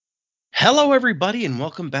Hello, everybody, and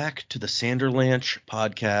welcome back to the Sanderlanche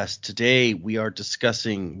podcast. Today, we are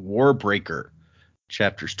discussing Warbreaker,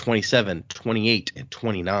 chapters 27, 28, and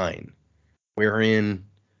 29, wherein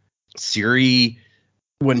Siri,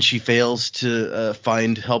 when she fails to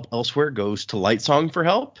find help elsewhere, goes to Lightsong for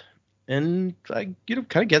help, and kind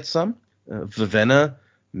of gets some. Vivenna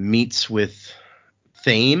meets with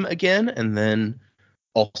Thame again, and then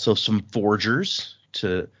also some forgers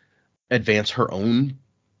to advance her own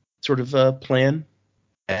sort of plan.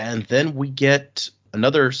 And then we get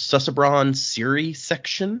another Susabron Siri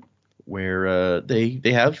section where they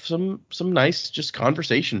have some nice just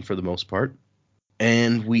conversation for the most part.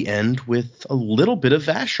 And we end with a little bit of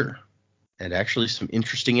Vasher and actually some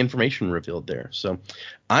interesting information revealed there. So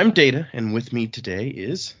I'm Data, and with me today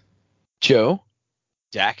is Joe,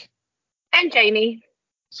 Jack, and Jamie.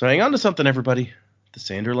 So hang on to something, everybody. The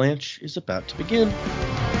Sanderlanche is about to begin.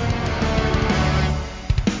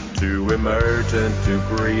 To emerge and to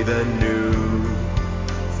breathe anew,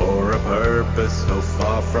 for a purpose so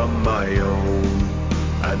far from my own.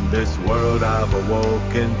 And this world I've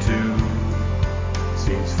awoken to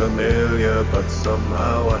seems familiar but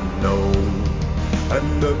somehow unknown.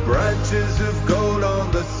 And the branches of gold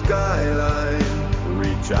on the skyline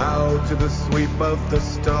reach out to the sweep of the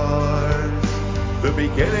stars. The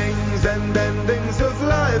beginnings and endings of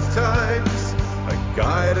lifetimes, a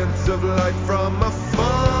guidance of light from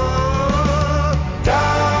afar.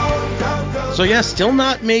 So yeah, still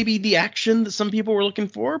not maybe the action that some people were looking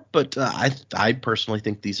for, but I personally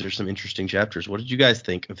think these are some interesting chapters. What did you guys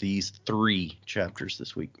think of these 3 chapters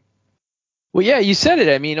this week? Well, yeah, you said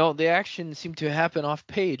it. I mean, all the action seemed to happen off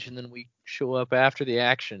page, and then we show up after the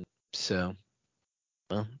action. So,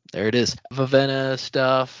 well, there it is. Vivenna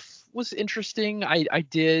stuff was interesting. I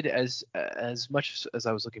did, as much as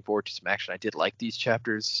I was looking forward to some action, I did like these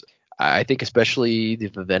chapters. I think especially the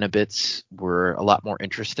Vivenna bits were a lot more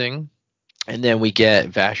interesting. And then we get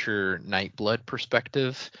Vasher Nightblood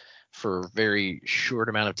perspective for a very short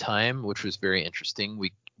amount of time, which was very interesting.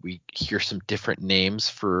 We hear some different names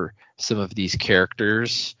for some of these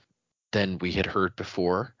characters than we had heard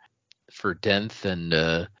before for Denth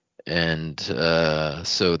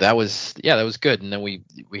so that was good. And then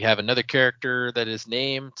we have another character that is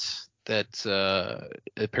named that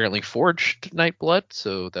apparently forged Nightblood,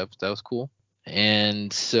 so that was cool.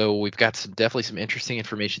 And so we've got definitely some interesting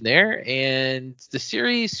information there. And the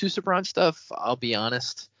Siri Susabron stuff, I'll be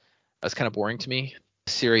honest, that's kind of boring to me.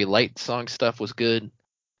 Siri Lightsong stuff was good,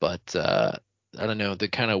 but I don't know, the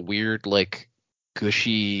kind of weird, like,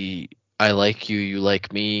 gushy I like you, you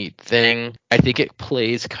like me thing, I think it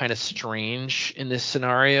plays kind of strange in this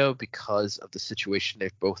scenario because of the situation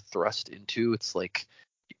they've both thrust into. It's like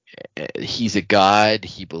he's a god,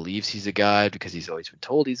 he believes he's a god because he's always been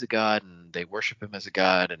told he's a god, and they worship him as a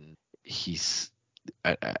god, and he's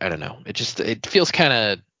I don't know, it feels kind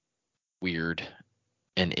of weird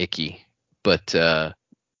and icky, but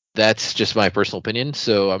that's just my personal opinion.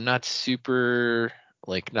 So I'm not super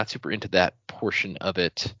into that portion of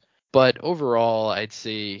it, but overall I'd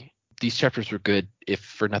say these chapters were good, if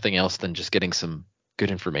for nothing else than just getting some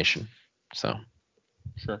good information. So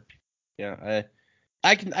sure, yeah,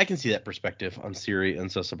 I can see that perspective on Siri and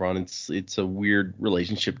Susabron. It's a weird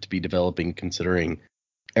relationship to be developing considering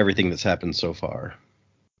everything that's happened so far.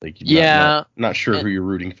 Like, not sure who you're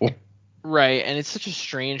rooting for. Right, and it's such a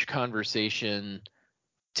strange conversation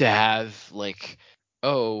to have, like,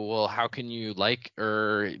 oh, well, how can you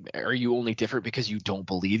or are you only different because you don't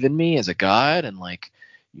believe in me as a god? And like,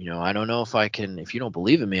 I don't know if you don't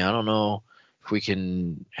believe in me, I don't know if we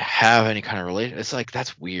can have any kind of relation. It's like,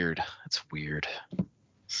 that's weird. That's weird.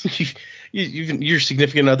 Your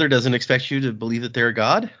significant other doesn't expect you to believe that they're a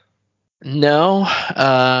god? No,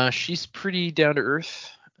 she's pretty down to earth,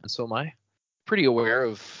 and so am I. Pretty aware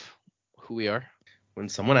of who we are. When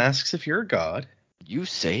someone asks if you're a god, you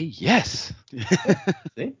say yes.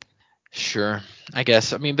 See? Sure, I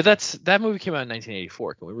guess. I mean, but that movie came out in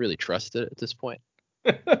 1984. Can we really trust it at this point?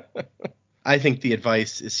 I think the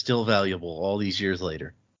advice is still valuable all these years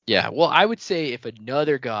later. Yeah, well, I would say if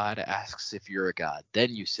another god asks if you're a god, then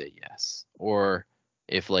you say yes. Or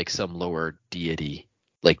if like some lower deity,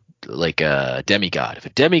 like a demigod, if a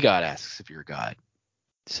demigod asks if you're a god,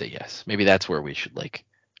 say yes. Maybe that's where we should like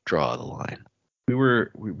draw the line.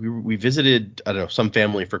 We visited, I don't know, some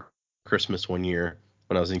family for Christmas one year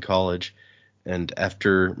when I was in college, and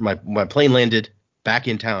after my plane landed back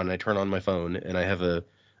in town, I turn on my phone and I have a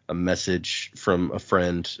message from a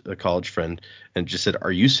friend, a college friend, and it just said,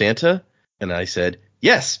 "Are you Santa?" And I said,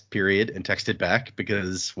 "Yes," period, and texted back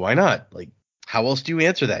because why not? Like, how else do you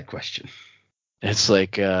answer that question? It's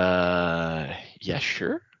like, yeah,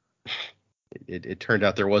 sure. It turned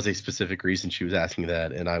out there was a specific reason she was asking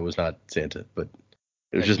that, and I was not Santa, but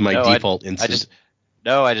it was just Like, my no, default instinct.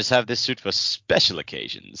 I just have this suit for special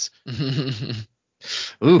occasions.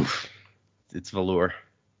 Oof, it's velour.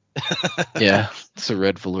 Yeah, it's a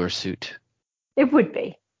red velour suit. It would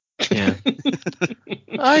be. Yeah.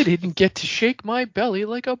 I didn't get to shake my belly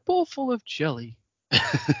like a bowl full of jelly.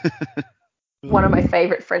 One of my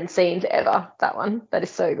favorite Friends scenes ever. That one. That is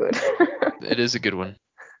so good. It is a good one.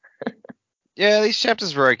 Yeah, these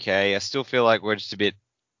chapters were okay. I still feel like we're just a bit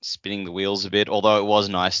spinning the wheels a bit, although it was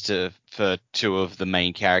nice for two of the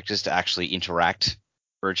main characters to actually interact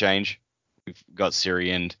for a change. We've got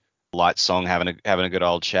Siri and Lightsong having a good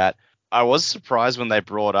old chat. I was surprised when they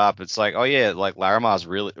brought up, it's like, oh yeah, like Larimar's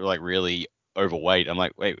really overweight. I'm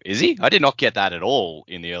like, wait, is he? I did not get that at all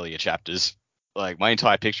in the earlier chapters. Like, my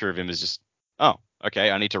entire picture of him is just, oh,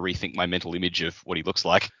 okay, I need to rethink my mental image of what he looks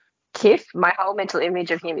like. Kiff. My whole mental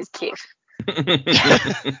image of him is Kiff.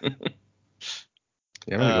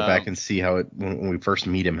 Yeah, I'm gonna go back and see how when we first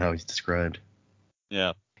meet him, how he's described.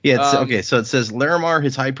 Yeah. Yeah, it's, okay, so it says Larimar,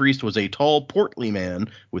 his high priest, was a tall, portly man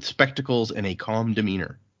with spectacles and a calm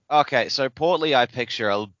demeanor. Okay, so portly I picture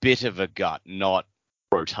a bit of a gut, not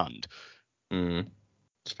rotund.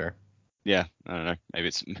 It's fair. Yeah, I don't know. Maybe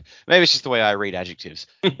it's just the way I read adjectives.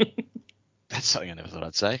 That's something I never thought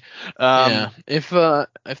I'd say. Yeah. If the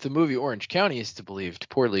movie Orange County is to be believed,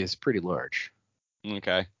 Portly is pretty large.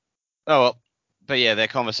 Okay. Oh well. But yeah, their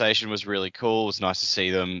conversation was really cool. It was nice to see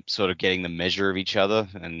them sort of getting the measure of each other,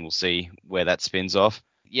 and we'll see where that spins off.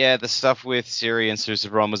 Yeah, the stuff with Siri and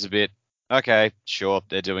Susabron was a bit, okay, sure,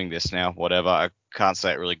 they're doing this now, whatever. I can't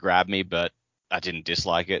say it really grabbed me, but I didn't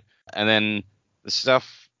dislike it. And then the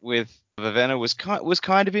stuff with Vivenna was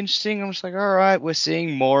kind of interesting. I'm just like, all right, we're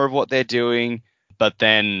seeing more of what they're doing, but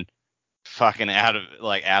then fucking out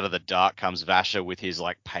of the dark comes Vasher with his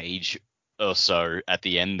like page or so at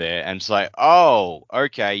the end there, and it's like, oh,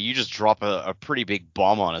 okay, you just drop a pretty big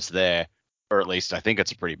bomb on us there, or at least I think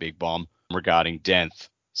it's a pretty big bomb regarding Denth.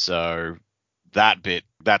 So that bit,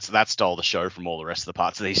 that stole the show from all the rest of the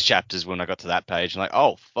parts of these chapters. When I got to that page, I'm like,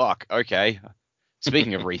 oh fuck, okay.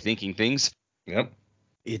 Speaking of rethinking things, yep,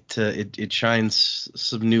 it shines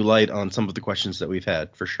some new light on some of the questions that we've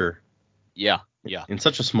had for sure. Yeah. In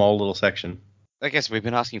such a small little section. I guess we've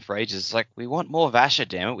been asking for ages. It's like, we want more Vasher,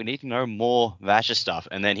 damn it. We need to know more Vasher stuff.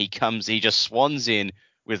 And then he just swans in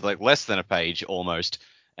with like less than a page almost,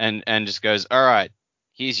 and just goes, all right,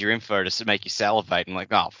 here's your info to make you salivate. And I'm like,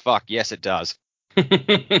 oh, fuck, yes, it does.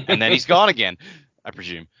 And then he's gone again, I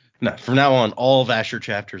presume. No, from now on, all Vasher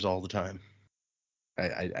chapters all the time.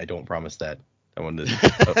 I don't promise that. I wanted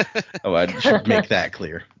to, I should make that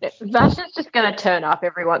clear. Vasher's just going to turn up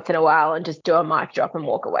every once in a while and just do a mic drop and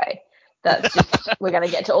walk away. That's just, we're going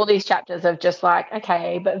to get to all these chapters of just like,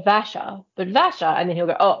 okay, but Vasher, and then he'll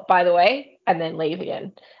go, oh, by the way, and then leave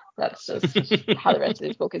again. That's just how the rest of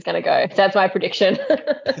this book is going to go. That's my prediction.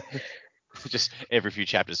 Just every few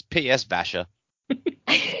chapters. P.S. Vasher.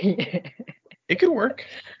 It could work.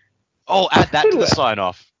 Oh, add that to the sign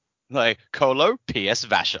off. Like, Colo, P.S.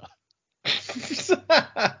 Vasher.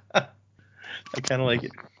 I kind of like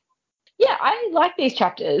it. Yeah, I like these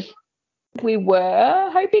chapters. We were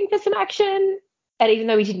hoping for some action, and even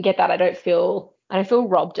though we didn't get that, I don't feel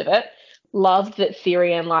robbed of it. Loved that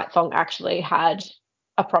Siri and Lightsong actually had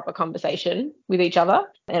a proper conversation with each other,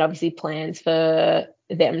 and obviously plans for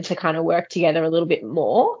them to kind of work together a little bit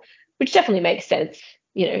more, which definitely makes sense,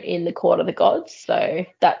 in the court of the gods. So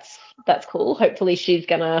that's cool. Hopefully she's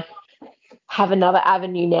gonna have another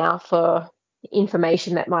avenue now for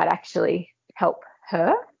information that might actually help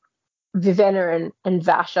her. Vivenna and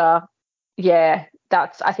Vasher, yeah,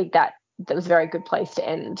 I think that was a very good place to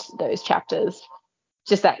end those chapters.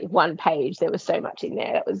 Just that one page, there was so much in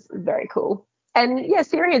there that was very cool. And yeah,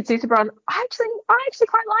 Siri and Susabron, I actually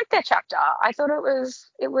quite liked that chapter. I thought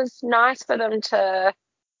it was nice for them to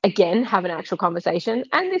again have an actual conversation.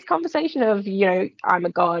 And this conversation of, I'm a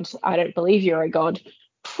god, I don't believe you're a god,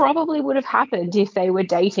 probably would have happened if they were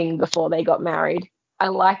dating before they got married. I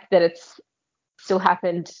like that it's still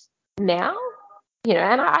happened now,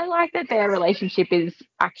 and I like that their relationship is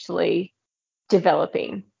actually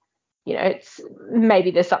developing. It's maybe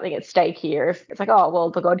there's something at stake here. If it's like, oh, well,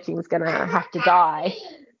 the God King's going to have to die,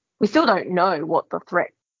 we still don't know what the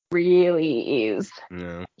threat really is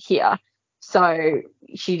here. So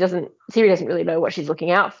Siri doesn't really know what she's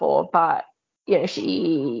looking out for, but,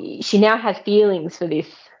 she now has feelings for this,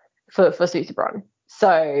 for Susabron.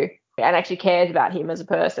 So, and actually cares about him as a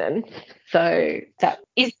person. So that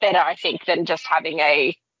is better, I think, than just having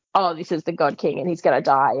this is the God King and he's going to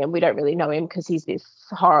die and we don't really know him because he's this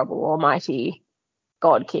horrible, almighty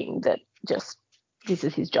God King that just this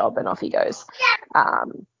is his job and off he goes.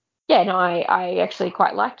 Yeah, no, I actually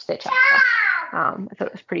quite liked their chapter. I thought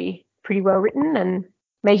it was pretty well written and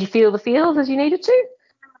made you feel the feels as you needed to.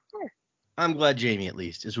 Yeah. I'm glad Jamie at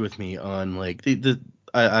least is with me on like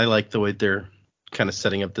I like the way they're kind of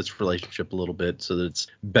setting up this relationship a little bit so that it's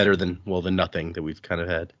better than nothing that we've kind of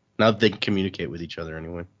had. Now that they can communicate with each other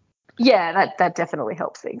anyway. Yeah, that definitely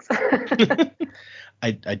helps things.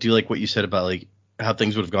 I do like what you said about like how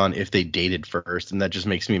things would have gone if they dated first, and that just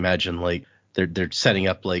makes me imagine like they're setting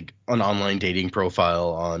up like an online dating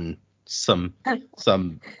profile on some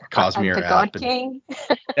Cosmere the app. God King.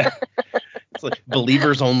 It's like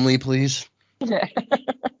believers only, please. Yeah.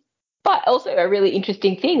 But also a really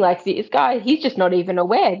interesting thing, like this guy, he's just not even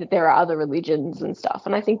aware that there are other religions and stuff,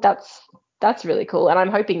 and I think that's really cool, and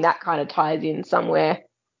I'm hoping that kind of ties in somewhere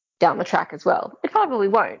down the track as well. It probably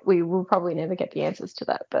won't. We will probably never get the answers to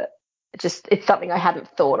that, but it's something I hadn't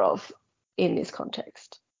thought of in this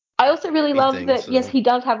context. I also really love that, yes, he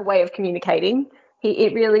does have a way of communicating.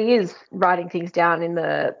 It really is writing things down in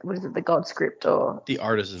the, what is it, the God script or the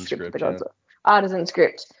artisan script, artisan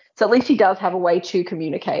script. So at least he does have a way to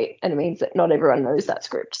communicate, and it means that not everyone knows that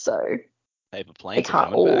script, so Paper they planes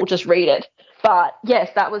can't all just read it. But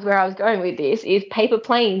yes, that was where I was going with this, is paper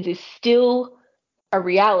planes is still a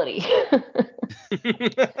reality.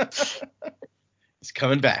 It's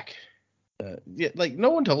coming back. Yeah, like no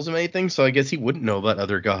one tells him anything, so I guess he wouldn't know about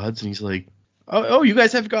other gods. And he's like, "Oh, you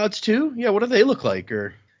guys have gods too? Yeah, what do they look like?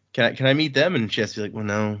 Or can I meet them?" And she has to be like, "Well,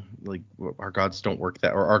 no, like our gods don't work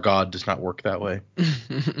that, or our god does not work that way."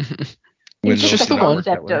 It's just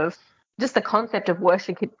the concept of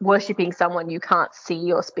worshiping someone you can't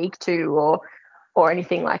see or speak to or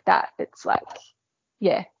anything like that. It's like,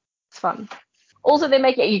 yeah, it's fun. Also, they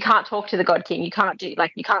make it, you can't talk to the God King. You can't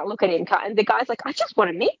look at him. And the guy's like, I just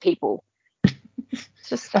want to meet people. It's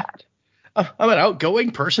just sad. I'm an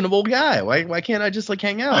outgoing, personable guy. Why can't I just like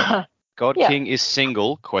hang out? God King is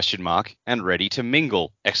single, ? And ready to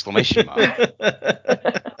mingle, ! I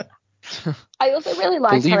also really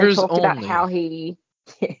liked how they talked about how he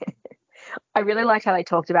I really liked how they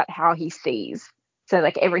talked about how he sees. So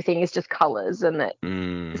like everything is just colors, and that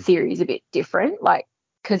the Siri is a bit different, like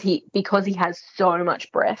because he has so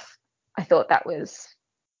much breath. I thought that was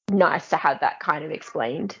nice to have that kind of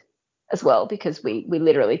explained as well, because we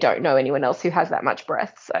literally don't know anyone else who has that much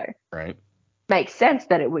breath. So right, makes sense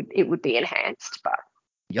that it would be enhanced. But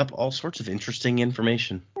yep, all sorts of interesting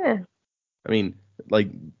information. Yeah. I mean, like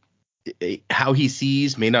how he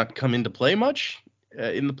sees may not come into play much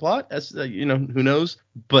in the plot, as who knows,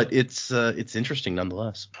 but it's interesting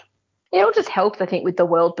nonetheless. It all just helps, I think, with the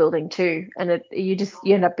world building too, and you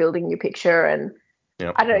end up building your picture, and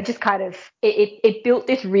yep. I don't know, just kind of it built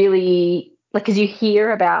this really, like, because you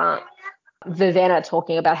hear about Vivenna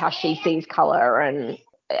talking about how she sees color and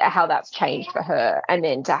how that's changed for her, and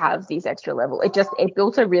then to have these extra level, it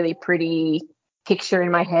built a really pretty picture in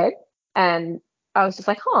my head, and I was just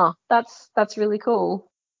like, that's really cool.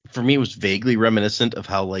 For me, it was vaguely reminiscent of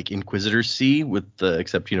how like Inquisitors see,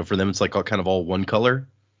 except for them it's like kind of all one color.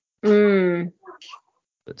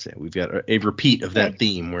 Let's say we've got a repeat of that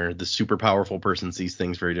theme where the super powerful person sees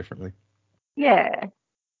things very differently. Yeah.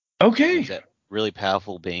 Okay. That really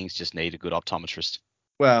powerful beings just need a good optometrist.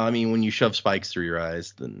 Well, I mean, when you shove spikes through your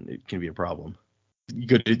eyes, then it can be a problem. You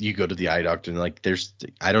go to the eye doctor and like,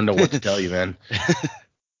 I don't know what to tell you, man.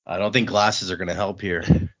 I don't think glasses are going to help here.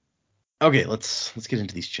 Okay, let's get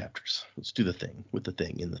into these chapters. Let's do the thing with the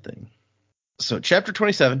thing in the thing. So chapter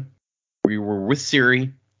 27, we were with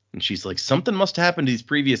Siri, and she's like, something must happen to these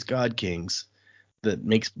previous god kings that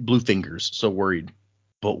makes Bluefingers so worried.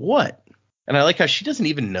 But what? And I like how she doesn't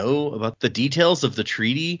even know about the details of the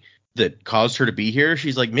treaty that caused her to be here.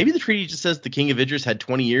 She's like, maybe the treaty just says the king of Idris had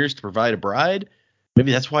 20 years to provide a bride.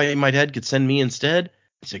 Maybe that's why my dad could send me instead.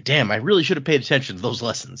 It's like, damn, I really should have paid attention to those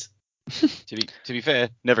lessons. To be fair,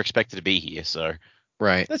 never expected to be here, so.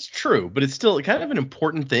 Right. That's true, but it's still kind of an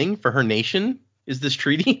important thing for her nation, is this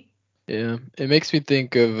treaty. Yeah, it makes me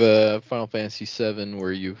think of Final Fantasy VII,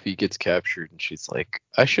 where Yuffie gets captured, and she's like,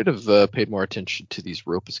 I should have paid more attention to these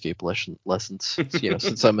rope escape lessons,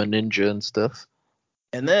 since I'm a ninja and stuff.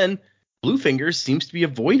 And then Bluefingers seems to be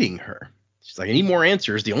avoiding her. She's like, I need more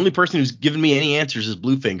answers. The only person who's given me any answers is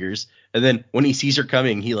Bluefingers. And then when he sees her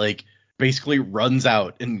coming, he like basically runs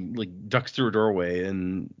out and like ducks through a doorway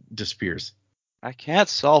and disappears. I can't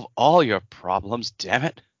solve all your problems, damn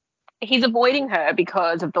it. He's avoiding her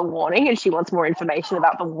because of the warning, and she wants more information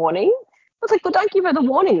about the warning. I was like, well, don't give her the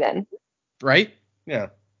warning then. Right? Yeah.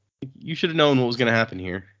 You should have known what was going to happen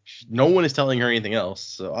here. No one is telling her anything else,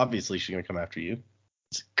 so obviously she's going to come after you.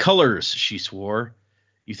 Colors, she swore.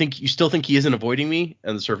 You still think he isn't avoiding me?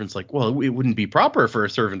 And the servant's like, well, it wouldn't be proper for a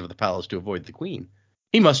servant of the palace to avoid the queen.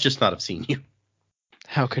 He must just not have seen you.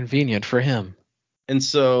 How convenient for him. And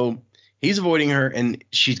so he's avoiding her, and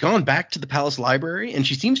she's gone back to the palace library, and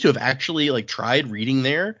she seems to have actually like tried reading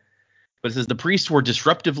there. But it says the priests were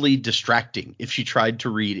disruptively distracting if she tried to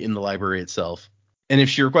read in the library itself. And if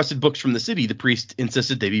she requested books from the city, the priest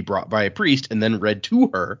insisted they be brought by a priest and then read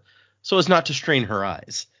to her so as not to strain her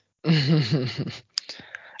eyes.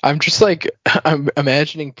 I'm just like, I'm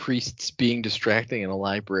imagining priests being distracting in a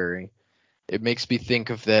library. It makes me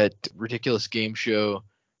think of that ridiculous game show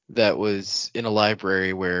that was in a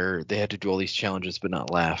library where they had to do all these challenges but not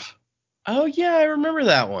laugh. Oh, yeah, I remember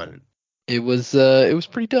that one. It was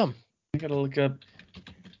pretty dumb. I gotta look up.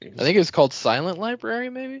 I think it was called Silent Library,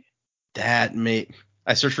 maybe?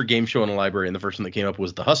 I searched for game show in a library, and the first one that came up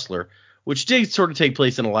was The Hustler, which did sort of take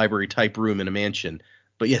place in a library-type room in a mansion.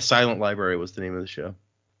 But yeah, Silent Library was the name of the show.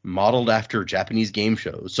 Modeled after Japanese game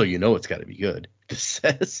shows, so you know it's got to be good. This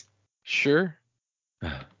says. Sure.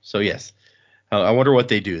 So yes, I wonder what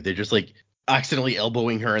they do. They're just like accidentally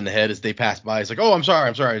elbowing her in the head as they pass by. It's like, oh, I'm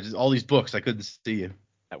sorry. All these books, I couldn't see you.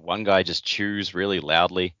 That one guy just chews really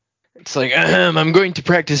loudly. It's like, I'm going to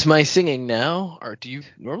practice my singing now. Or do you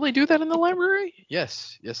normally do that in the library?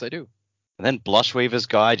 Yes, I do. And then Blushweaver's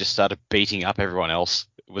guy just started beating up everyone else.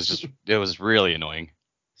 It was really annoying.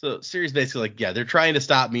 So Siri's basically like, yeah, they're trying to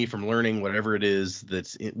stop me from learning whatever it is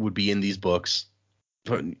it would be in these books.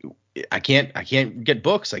 But I can't get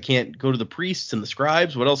books. I can't go to the priests and the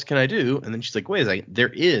scribes. What else can I do? And then she's like, wait a second, there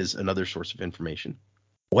is another source of information.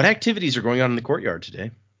 What activities are going on in the courtyard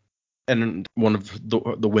today? And one of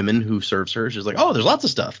the women who serves her, she's like, oh, there's lots of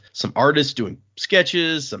stuff. Some artists doing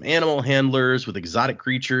sketches, some animal handlers with exotic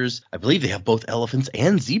creatures. I believe they have both elephants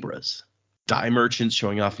and zebras. Dye merchants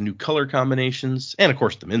showing off new color combinations, and of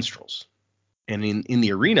course the minstrels. And in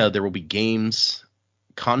the arena, there will be games,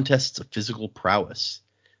 contests of physical prowess.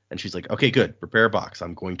 And she's like, okay, good, prepare a box.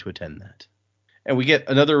 I'm going to attend that. And we get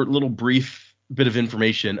another little brief bit of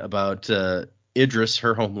information about Idris,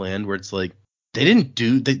 her homeland, where it's like, they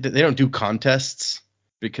don't do contests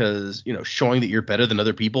because, showing that you're better than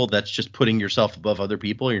other people, that's just putting yourself above other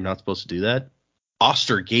people. You're not supposed to do that.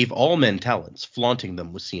 Oster gave all men talents. Flaunting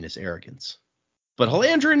them was seen as arrogance. But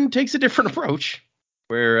Halandrin takes a different approach,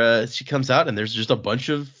 where she comes out and there's just a bunch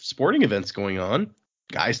of sporting events going on.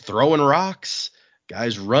 Guys throwing rocks,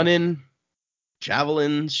 guys running,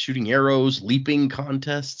 javelins, shooting arrows, leaping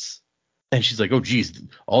contests. And she's like, oh, geez,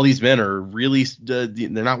 all these men are really, they're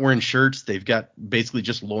not wearing shirts. They've got basically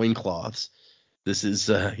just loincloths. This is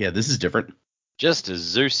different. Just as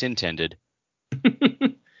Zeus intended. Yeah.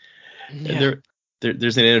 And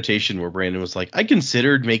there's an annotation where Brandon was like, I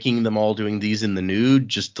considered making them all doing these in the nude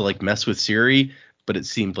just to like mess with Siri, but it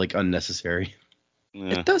seemed like unnecessary.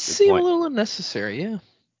 Yeah, it does seem a little unnecessary, yeah.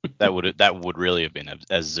 That would really have been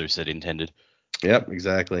as Zeus had intended. Yep,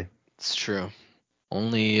 exactly. It's true.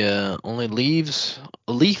 Only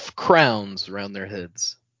leaf crowns around their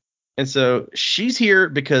heads. And so she's here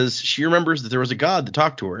because she remembers that there was a god that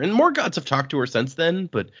talked to her. And more gods have talked to her since then,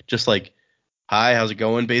 but just like, hi, how's it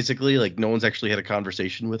going, basically? Like, no one's actually had a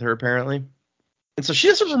conversation with her, apparently. And so she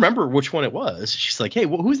doesn't remember which one it was. She's like, hey,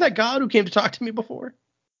 who's that god who came to talk to me before?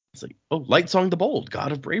 It's like, oh, Lightsong the Bold,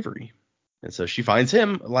 god of bravery. And so she finds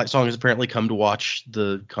him. Lightsong has apparently come to watch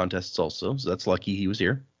the contests also, so that's lucky he was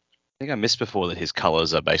here. I think I missed before that his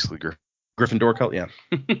colors are basically Gryffindor color, yeah.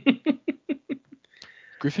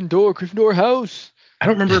 Gryffindor house. I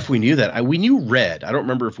don't remember if we knew that. We knew red. I don't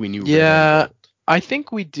remember if we knew red. Yeah, I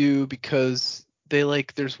think we do because they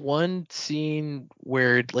there's one scene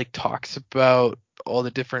where it talks about all the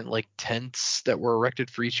different tents that were erected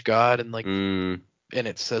for each god and and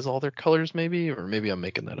it says all their colors maybe, or maybe I'm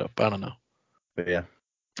making that up. I don't know. But yeah,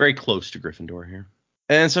 very close to Gryffindor here.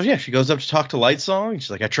 And so, yeah, she goes up to talk to Lightsong. And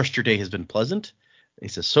she's like, I trust your day has been pleasant. And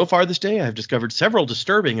he says, so far this day, I have discovered several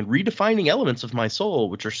disturbing and redefining elements of my soul,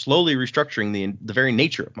 which are slowly restructuring the very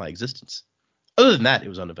nature of my existence. Other than that, it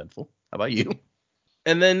was uneventful. How about you?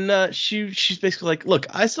 And then she's basically like, look,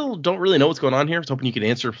 I still don't really know what's going on here. I was hoping you could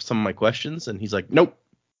answer some of my questions. And he's like, nope.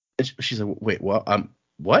 And she's like, wait, what?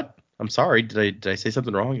 What? I'm sorry. Did I say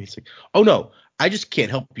something wrong? And he's like, oh, no, I just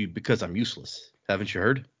can't help you because I'm useless. Haven't you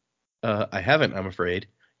heard? I haven't, I'm afraid.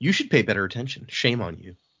 You should pay better attention. Shame on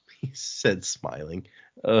you, he said, smiling.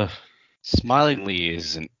 Smilingly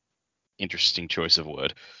is an interesting choice of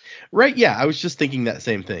word. Right, yeah, I was just thinking that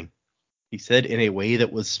same thing. He said in a way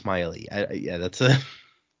that was smiley. Yeah, that's a...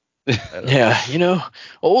 Yeah,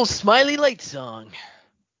 old Smiley Lightsong.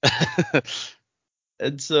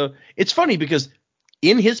 And so it's funny because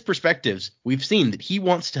in his perspectives, we've seen that he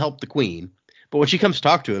wants to help the queen, But when she comes to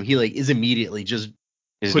talk to him, he like is immediately just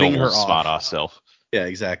His putting normal her off. smart ass self. Yeah,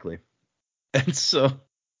 exactly. And so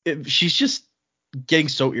she's just getting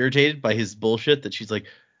so irritated by his bullshit that she's like,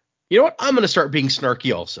 you know what? I'm going to start being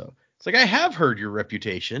snarky also. It's like, I have heard your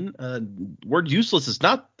reputation. Word useless is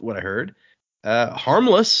not what I heard.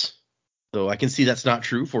 Harmless, though I can see that's not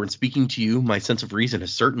true, for in speaking to you, my sense of reason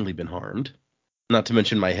has certainly been harmed. Not to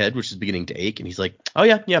mention my head, which is beginning to ache. And he's like, oh,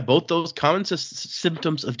 yeah, both those common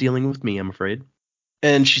symptoms of dealing with me, I'm afraid.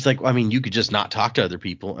 And she's like, well, I mean, you could just not talk to other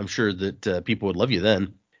people. I'm sure that people would love you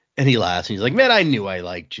then. And he laughs, and he's like, man, I knew I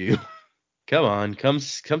liked you. Come on, come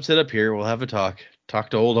sit up here. We'll have a talk. Talk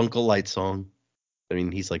to old Uncle Lightsong. I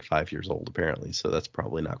mean, he's like 5 years old, apparently, so that's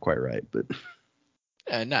probably not quite right. But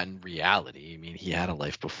Not in reality. I mean, he had a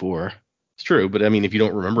life before. it's true. But I mean, if you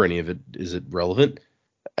don't remember any of it, is it relevant?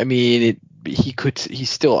 I mean, he's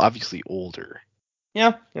still obviously older.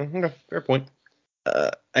 Yeah, okay, fair point.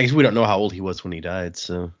 I guess we don't know how old he was when he died,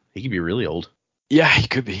 so he could be really old. Yeah, he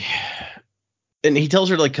could be. And he tells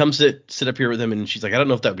her to like come sit up here with him, and she's like, I don't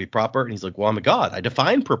know if that would be proper. And he's like, well, I'm a god. I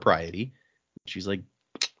define propriety. She's like,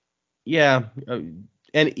 yeah,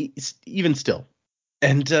 and even still.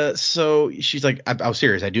 And so she's like, I was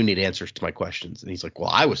serious. I do need answers to my questions. And he's like, well,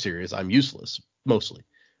 I was serious. I'm useless, mostly.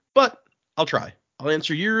 But I'll try. I'll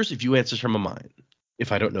answer yours if you answer some of mine.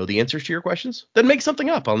 If I don't know the answers to your questions, then make something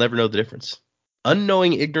up. I'll never know the difference.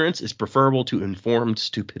 Unknowing ignorance is preferable to informed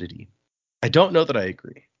stupidity. I don't know that I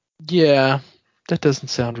agree. Yeah, that doesn't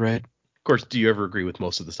sound right. Of course, do you ever agree with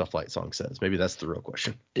most of the stuff Lightsong says? Maybe that's the real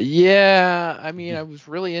question. Yeah, I mean, I was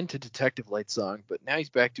really into Detective Lightsong, but now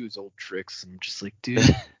he's back to his old tricks. I'm just like,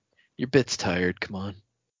 dude, your bit's tired. Come on.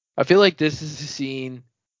 I feel like this is a scene.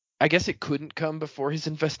 I guess it couldn't come before his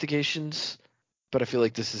investigations, but I feel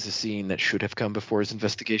like this is a scene that should have come before his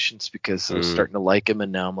investigations because I was starting to like him,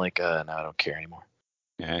 and now I'm like, no, I don't care anymore.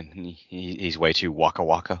 Yeah, he's way too waka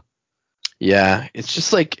waka. Yeah, it's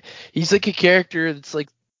just like he's like a character that's like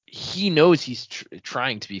he knows he's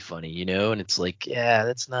trying to be funny, you know, and it's like, yeah,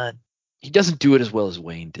 that's not. He doesn't do it as well as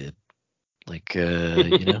Wayne did, like,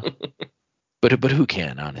 you know. But who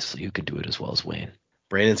can, honestly? Who can do it as well as Wayne?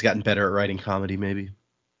 Brandon's gotten better at writing comedy,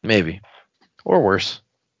 Maybe, or worse.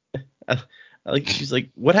 I like. She's like,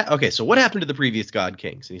 what? Okay, so what happened to the previous God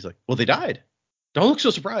Kings? And he's like, well, they died. Don't look so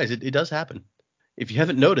surprised. It does happen. If you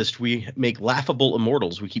haven't noticed, we make laughable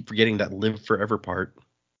immortals. We keep forgetting that live forever part.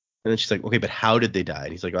 And then she's like, okay, but how did they die?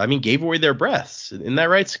 And he's like, I mean, gave away their breaths. Isn't that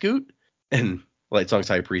right, Scoot? And Lightsong's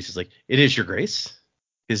high priest is like, it is, your grace.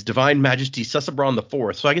 His divine majesty Susebron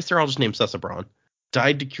IV, so I guess they're all just named Susebron,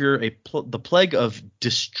 died to cure the plague of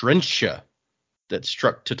dystrentia that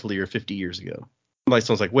struck Titalir 50 years ago.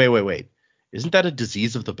 Lightsong's like, wait. Isn't that a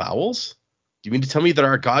disease of the bowels? Do you mean to tell me that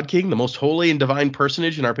our God King, the most holy and divine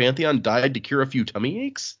personage in our pantheon, died to cure a few tummy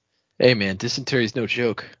aches? Hey, man, dysentery's no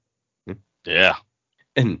joke. Yeah.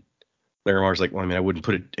 And Laramar's like, well, I mean, I wouldn't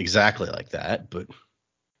put it exactly like that, but...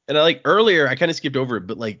 And I like earlier, I kind of skipped over it,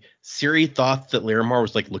 but like Siri thought that Laramar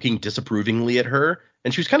was like looking disapprovingly at her,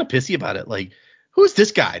 and she was kind of pissy about it. Like, who is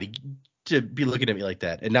this guy to be looking at me like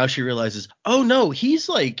that? And now she realizes, oh no, he's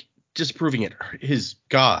like disapproving at his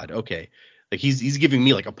God. Okay, like he's giving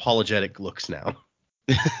me like apologetic looks now.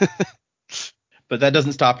 But that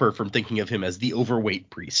doesn't stop her from thinking of him as the overweight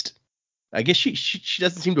priest. I guess she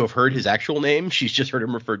doesn't seem to have heard his actual name. She's just heard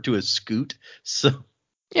him referred to as Scoot. So.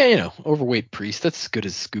 Yeah, you know, overweight priest. That's as good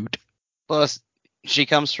as Scoot. Plus, she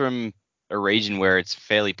comes from a region where it's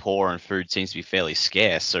fairly poor and food seems to be fairly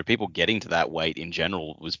scarce. So people getting to that weight in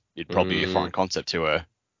general it'd probably be a foreign concept to her.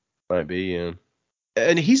 Might be, yeah.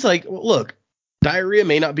 And he's like, well, look, diarrhea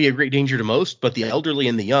may not be a great danger to most, but the elderly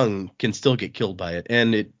and the young can still get killed by it,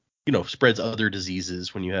 and it, you know, spreads other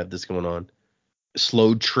diseases when you have this going on.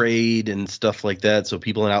 Slowed trade and stuff like that, so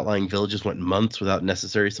people in outlying villages went months without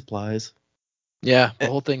necessary supplies. Yeah, the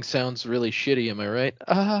whole thing sounds really shitty, am I right?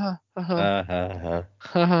 And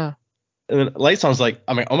then Lightsong's like,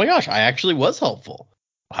 I mean, oh my gosh, I actually was helpful.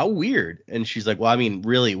 How weird. And she's like, well, I mean,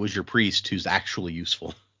 really, it was your priest who's actually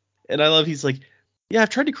useful. And I love, he's like, yeah, I've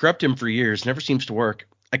tried to corrupt him for years. Never seems to work.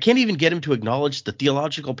 I can't even get him to acknowledge the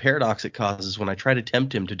theological paradox it causes when I try to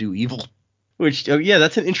tempt him to do evil. Which, oh yeah,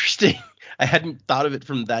 that's an interesting. I hadn't thought of it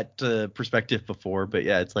from that perspective before. But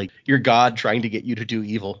yeah, it's like your God trying to get you to do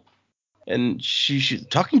evil. And she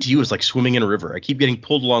talking to you is like swimming in a river. I keep getting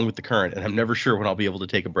pulled along with the current, and I'm never sure when I'll be able to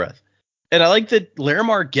take a breath. And I like that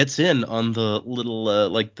Laramar gets in on the little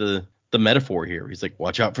like the metaphor here. He's like,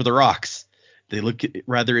 watch out for the rocks. They look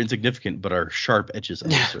rather insignificant, but are sharp edges on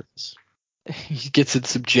the surface. He gets in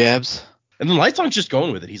some jabs. And then Lightsong's just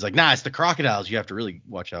going with it. He's like, nah, it's the crocodiles you have to really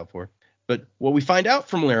watch out for. But what we find out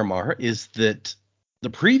from Laramar is that The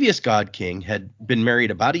previous God King had been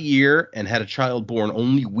married about a year and had a child born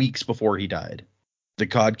only weeks before he died. The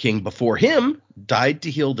God King before him died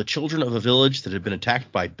to heal the children of a village that had been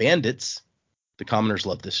attacked by bandits. The commoners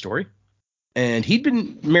loved this story. And he'd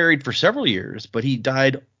been married for several years, but he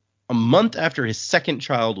died a month after his second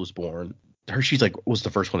child was born. She's like, was the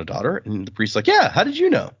first one a daughter? And the priest's like, yeah, how did you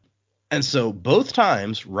know? And so both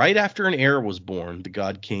times, right after an heir was born, the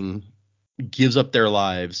God King gives up their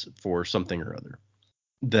lives for something or other.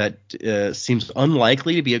 That seems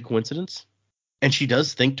unlikely to be a coincidence. And she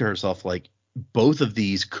does think to herself, like, both of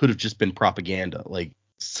these could have just been propaganda. Like,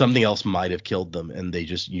 something else might have killed them, and they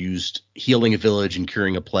just used healing a village and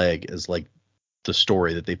curing a plague as, like, the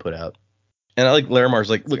story that they put out. And I like Larimar's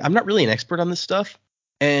like, look, I'm not really an expert on this stuff.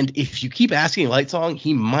 And if you keep asking Lightsong,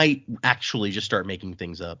 he might actually just start making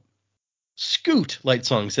things up. Scoot,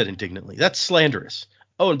 Lightsong said indignantly. That's slanderous.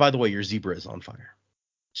 Oh, and by the way, your zebra is on fire.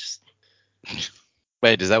 Just...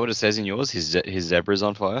 Wait, is that what it says in yours? His zebra's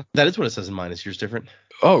on fire? That is what it says in mine. Is yours different?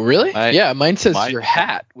 Oh, really? Yeah, mine says my- your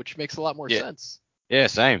hat, which makes a lot more sense. Yeah,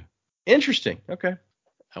 same. Interesting. Okay.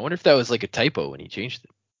 I wonder if that was like a typo when he changed it.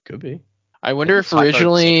 Could be. I wonder if Typo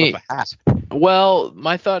originally... off a hat. Well,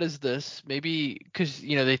 my thought is this. Maybe because,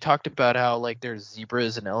 they talked about how, like, there's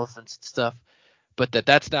zebras and elephants and stuff, but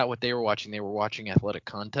that's not what they were watching. They were watching athletic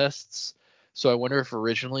contests. So I wonder if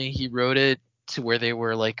originally he wrote it to where they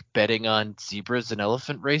were, like, betting on zebras and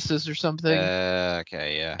elephant races or something.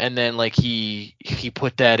 Okay, yeah. And then, like, he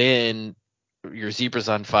put that in, your zebra's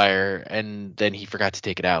on fire, and then he forgot to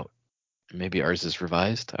take it out. Maybe ours is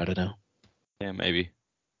revised. I don't know. Yeah, maybe.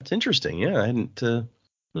 That's interesting. Yeah, I hadn't.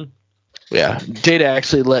 Yeah, Data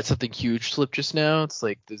actually let something huge slip just now. It's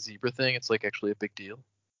like the zebra thing. It's like actually a big deal.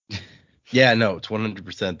 Yeah, no, it's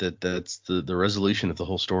 100% that's the resolution of the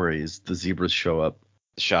whole story is the zebras show up.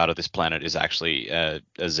 The shard of this planet is actually a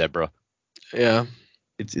zebra. Yeah.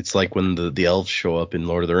 It's like when the elves show up in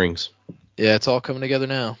Lord of the Rings. Yeah, it's all coming together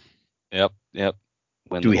now. Yep.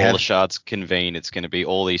 When the shards convene, it's going to be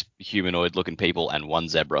all these humanoid-looking people and one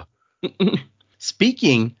zebra.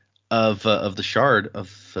 Speaking of the shard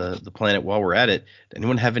of the planet, while we're at it,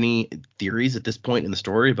 anyone have any theories at this point in the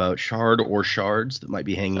story about shard or shards that might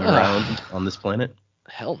be hanging around on this planet?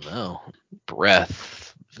 Hell no.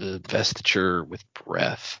 Breath. The vestiture with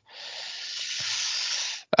breath.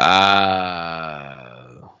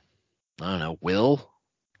 I don't know. Will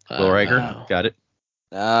Riker, got it.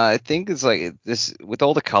 I think it's like this with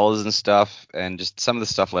all the colors and stuff, and just some of the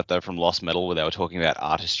stuff left over from Lost Metal, where they were talking about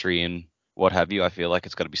artistry and what have you. I feel like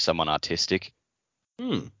it's got to be someone artistic.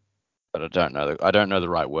 But I don't know. I don't know the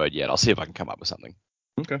right word yet. I'll see if I can come up with something.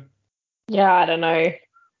 Okay. Yeah, I don't know.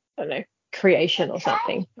 Creation or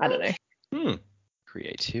something. I don't know.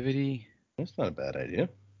 Creativity. That's not a bad idea.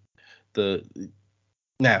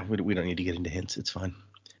 We don't need to get into hints. It's fine.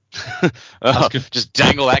 Just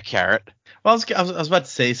dangle that carrot. Well, I was about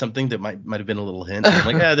to say something that might have been a little hint. I'm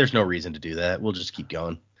like, there's no reason to do that. We'll just keep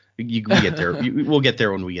going. We get there. We'll get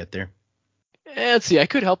there when we get there. Let's see. I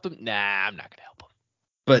could help them. Nah, I'm not gonna help them.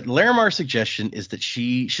 But Larimar's suggestion is that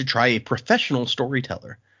she should try a professional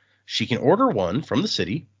storyteller. She can order one from the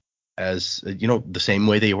city, as the same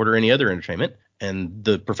way they order any other entertainment. And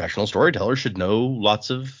the professional storyteller should know lots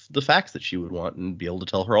of the facts that she would want and be able to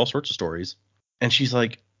tell her all sorts of stories. And she's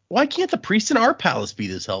like, why can't the priest in our palace be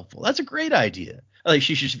this helpful? That's a great idea. Like,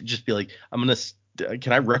 she should just be like,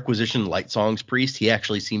 can I requisition Lightsong's priest? He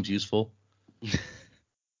actually seems useful.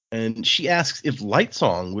 And she asks if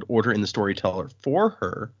Lightsong would order in the storyteller for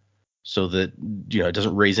her so that, it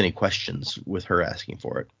doesn't raise any questions with her asking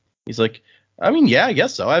for it. He's like, yeah, I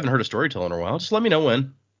guess so. I haven't heard a storyteller in a while. Just let me know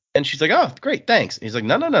when. And she's like, oh, great, thanks. And he's like,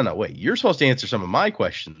 no, wait, you're supposed to answer some of my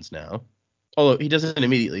questions now. Although he doesn't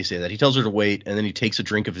immediately say that. He tells her to wait, and then he takes a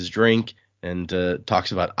drink of his drink and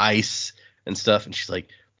talks about ice and stuff. And she's like,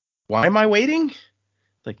 why am I waiting?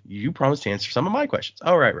 Like, you promised to answer some of my questions.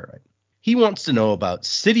 Oh, right. He wants to know about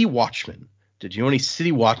city watchmen. Did you know any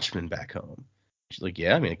city watchmen back home? She's like,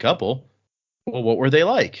 yeah, a couple. Well, what were they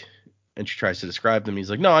like? And she tries to describe them. He's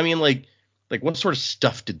like, no, like what sort of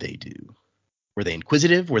stuff did they do? Were they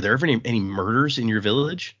inquisitive? Were there ever any murders in your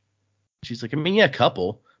village? She's like, yeah, a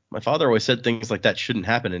couple. My father always said things like that shouldn't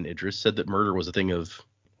happen in Idris, said that murder was a thing of,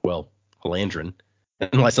 Halandrin.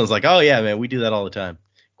 And my son's like, oh, yeah, man, we do that all the time.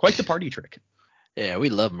 Quite the party trick. Yeah, we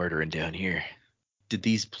love murdering down here. Did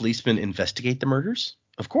these policemen investigate the murders?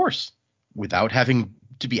 Of course. Without having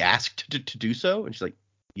to be asked to do so? And she's like,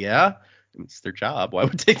 yeah, it's their job. Why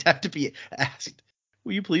would they have to be asked?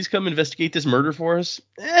 Will you please come investigate this murder for us?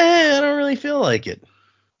 I don't really feel like it.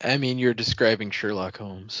 You're describing Sherlock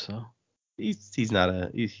Holmes, so. He's not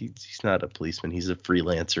a policeman. He's a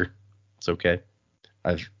freelancer. It's okay.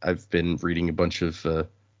 I've been reading a bunch of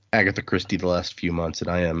Agatha Christie the last few months, and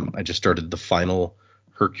I just started the final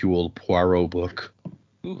Hercule Poirot book.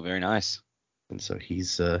 Ooh, very nice. And so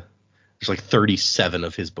he's there's like 37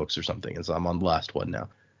 of his books or something, and so I'm on the last one now.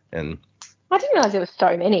 And I didn't realize there was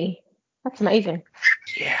so many. That's amazing.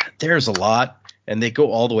 yeah, there's a lot. And they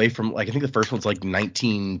go all the way from, like, I think the first one's like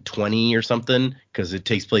 1920 or something, because it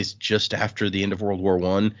takes place just after the end of World War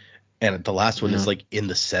One. And the last one is like in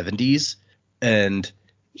the 70s. And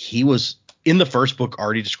he was in the first book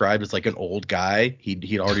already described as like an old guy.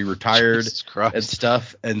 He'd already retired and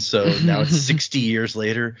stuff. And so now it's 60 years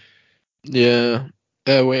later. Yeah.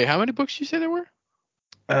 Wait, how many books did you say there were?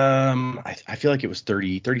 I feel like it was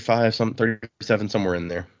 30, 35, 37, somewhere in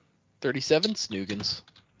there. 37 Snoogans.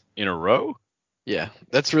 In a row? Yeah,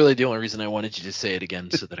 that's really the only reason I wanted you to say it again,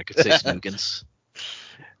 so that I could say Snoogans.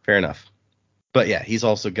 Fair enough. But yeah, he's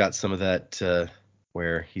also got some of that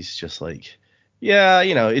where he's just like, yeah,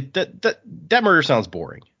 that murder sounds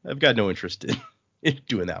boring. I've got no interest in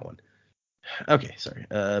doing that one. Okay, sorry.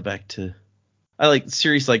 Back to, I like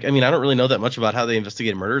Siri's like, I mean, I don't really know that much about how they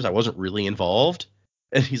investigated murders. I wasn't really involved.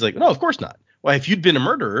 And he's like, no, of course not. Why, if you'd been a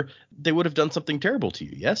murderer, they would have done something terrible to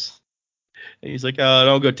you, yes? And he's like, oh,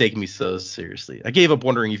 don't go taking me so seriously. I gave up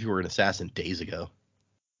wondering if you were an assassin days ago.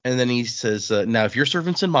 And then he says, now, if your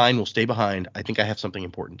servants and mine will stay behind, I think I have something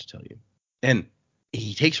important to tell you. And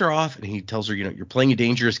he takes her off and he tells her, you're playing a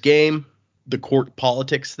dangerous game, the court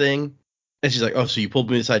politics thing. And she's like, oh, so you pulled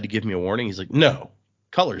me aside to give me a warning? He's like, no,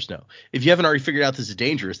 colors, no. If you haven't already figured out this is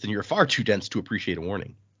dangerous, then you're far too dense to appreciate a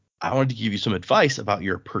warning. I wanted to give you some advice about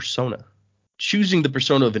your persona. Choosing the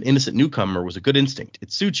persona of an innocent newcomer was a good instinct.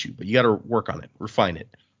 It suits you, but you got to work on it, refine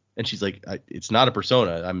it. And she's like, it's not a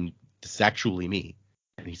persona. This is actually me.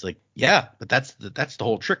 And he's like, yeah, but that's the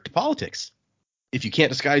whole trick to politics. If you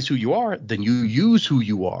can't disguise who you are, then you use who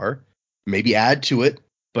you are, maybe add to it,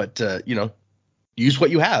 but use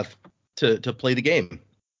what you have to play the game.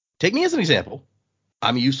 Take me as an example.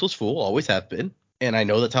 I'm a useless fool, always have been, and I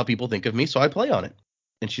know that's how people think of me, so I play on it.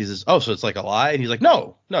 And she says, oh, so it's like a lie? And he's like,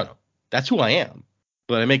 no. That's who I am.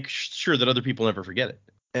 But I make sure that other people never forget it.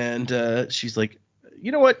 And she's like,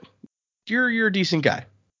 you know what? You're a decent guy.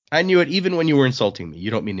 I knew it even when you were insulting me.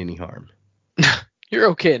 You don't mean any harm. You're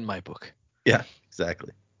okay in my book. Yeah,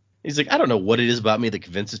 exactly. He's like, I don't know what it is about me that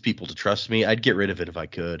convinces people to trust me. I'd get rid of it if I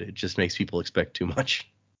could. It just makes people expect too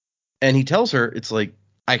much. And he tells her, it's like,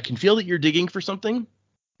 I can feel that you're digging for something.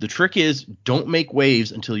 The trick is, don't make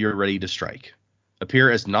waves until you're ready to strike.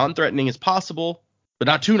 Appear as non-threatening as possible, but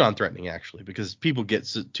not too non-threatening, actually, because people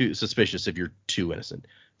get too suspicious if you're too innocent.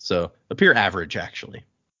 So appear average, actually.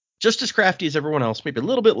 Just as crafty as everyone else, maybe a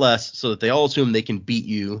little bit less, so that they all assume they can beat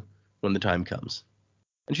you when the time comes.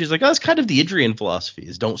 And she's like, oh, that's kind of the Idrian philosophy,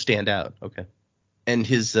 is don't stand out. Okay. And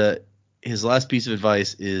his last piece of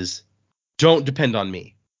advice is, don't depend on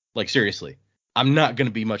me. Like, seriously, I'm not going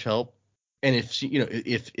to be much help. And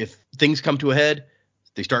if things come to a head,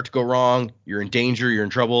 they start to go wrong, you're in danger, you're in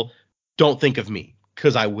trouble, don't think of me,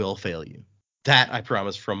 because I will fail you. That I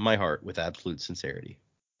promise from my heart with absolute sincerity.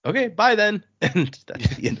 Okay, bye then. And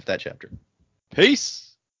that's the end of that chapter.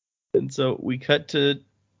 Peace. And so we cut to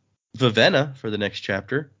Vivenna for the next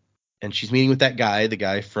chapter, and she's meeting with that guy, the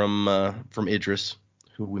guy from Idris,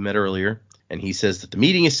 who we met earlier, and he says that the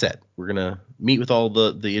meeting is set. We're gonna meet with all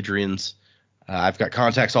the Idrians. I've got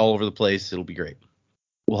contacts all over the place. It'll be great.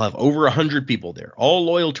 We'll have over 100 people there, all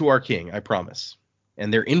loyal to our king, I promise.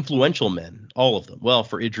 And they're influential men, all of them. Well,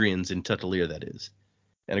 for Idrians in Tutelier, that is.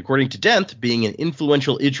 And according to Denth, being an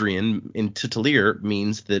influential Idrian in Tutelier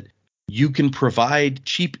means that you can provide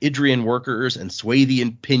cheap Idrian workers and sway the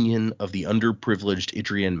opinion of the underprivileged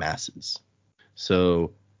Idrian masses.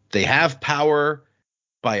 So they have power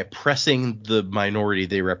by oppressing the minority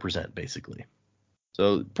they represent, basically.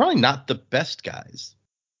 So probably not the best guys,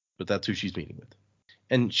 but that's who she's meeting with.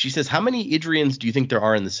 And she says, how many Idrians do you think there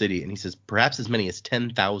are in the city? And he says, perhaps as many as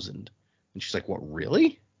 10,000. And she's like, what,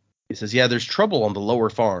 really? He says, yeah, there's trouble on the lower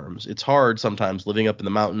farms. It's hard sometimes living up in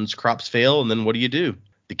the mountains. Crops fail, and then what do?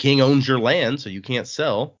 The king owns your land, so you can't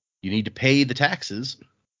sell. You need to pay the taxes.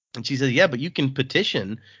 And she says, yeah, but you can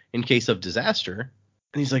petition in case of disaster.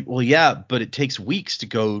 And he's like, well, yeah, but it takes weeks to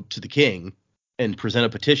go to the king and present a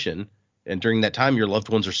petition. And during that time, your loved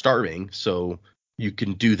ones are starving. So you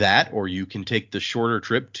can do that, or you can take the shorter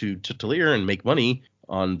trip to Tutelier and make money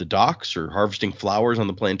on the docks or harvesting flowers on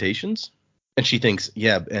the plantations. And she thinks,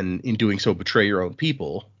 yeah, and in doing so, betray your own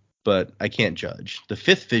people. But I can't judge. The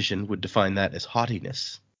fifth vision would define that as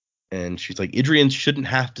haughtiness. And she's like, Idrians shouldn't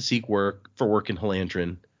have to seek work in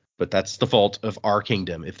Halandrin, but that's the fault of our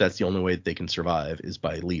kingdom if that's the only way that they can survive is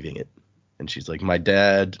by leaving it. And she's like, my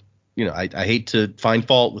dad, I hate to find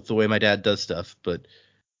fault with the way my dad does stuff, but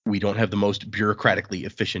we don't have the most bureaucratically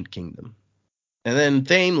efficient kingdom. And then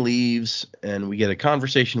Thane leaves, and we get a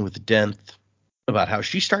conversation with Denth about how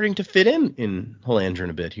she's starting to fit in Halandrin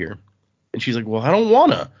a bit here. And she's like, well, I don't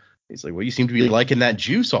wanna. He's like, well, you seem to be liking that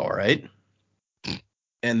juice, all right.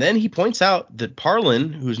 And then he points out that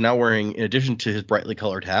Parlin, who's now wearing, in addition to his brightly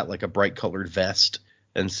colored hat, like a bright colored vest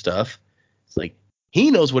and stuff, it's like, he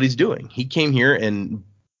knows what he's doing. He came here and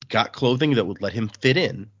got clothing that would let him fit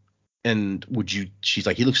in. And she's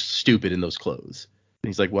like, he looks stupid in those clothes. And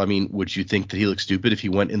he's like, well, I mean, would you think that he looked stupid if he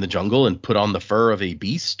went in the jungle and put on the fur of a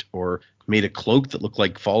beast or made a cloak that looked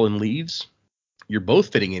like fallen leaves? You're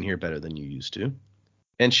both fitting in here better than you used to.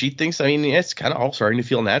 And she thinks, I mean, it's kind of all starting to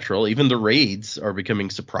feel natural. Even the raids are becoming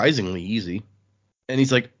surprisingly easy. And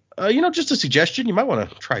he's like, just a suggestion. You might want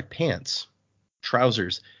to try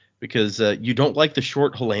trousers, because you don't like the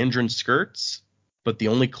short Halandrin skirts, but the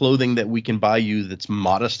only clothing that we can buy you that's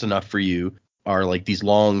modest enough for you are like these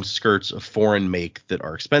long skirts of foreign make that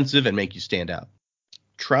are expensive and make you stand out.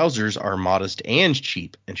 Trousers are modest and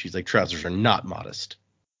cheap. And she's like, trousers are not modest.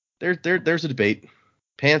 There's a debate.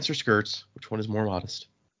 Pants or skirts, which one is more modest?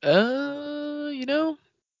 Depends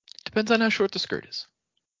on how short the skirt is.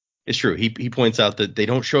 It's true. He points out that they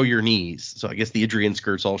don't show your knees. So I guess the Idrian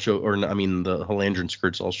skirts all show, the Halandrin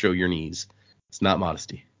skirts all show your knees. It's not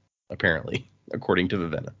modesty, apparently, according to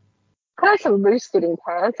Vivenna. I like some loose fitting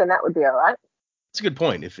pants, and that would be all right. That's a good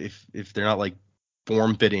point. If they're not like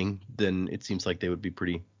form fitting, then it seems like they would be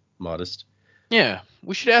pretty modest. Yeah,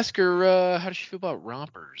 we should ask her how does she feel about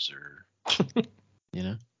rompers, or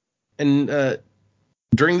And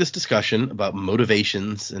during this discussion about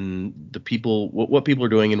motivations and the people, what people are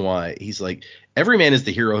doing and why, he's like, every man is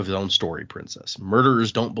the hero of his own story, princess.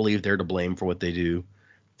 Murderers don't believe they're to blame for what they do.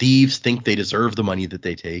 Thieves think they deserve the money that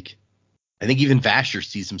they take. I think even Vasher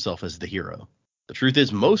sees himself as the hero. The truth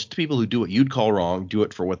is, most people who do what you'd call wrong do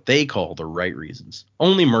it for what they call the right reasons.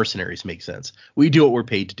 Only mercenaries make sense. We do what we're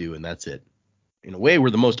paid to do, and that's it. In a way, we're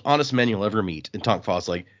the most honest men you'll ever meet. And Tonkfa's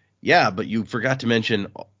like, yeah, but you forgot to mention,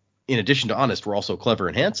 in addition to honest, we're also clever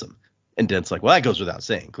and handsome. And Dent's like, well, that goes without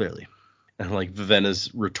saying, clearly. And like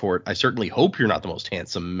Vivenna's retort, I certainly hope you're not the most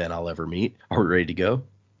handsome men I'll ever meet. Are we ready to go?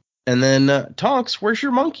 And then Tonks, where's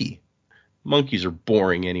your monkey? Monkeys are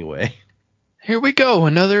boring anyway. Here we go,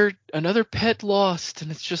 another pet lost,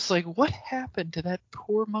 and it's just like, what happened to that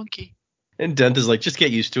poor monkey? And Dent is like, just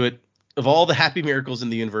get used to it. Of all the happy miracles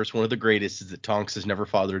in the universe, one of the greatest is that Tonks has never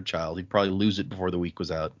fathered a child. He'd probably lose it before the week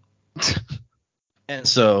was out. And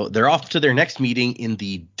so they're off to their next meeting in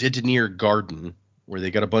the Didenir Garden, where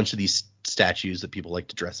they got a bunch of these statues that people like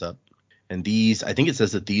to dress up. And these, I think it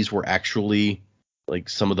says that these were actually like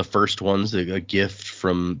some of the first ones, a gift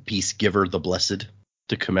from Peacegiver the Blessed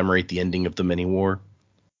to commemorate the ending of the Many War.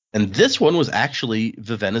 And this one was actually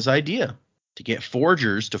Vivenna's idea, to get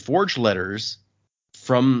forgers to forge letters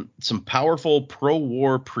from some powerful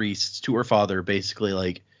pro-war priests to her father, basically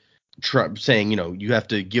like saying, you have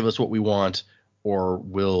to give us what we want or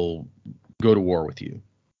we'll go to war with you.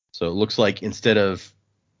 So it looks like instead of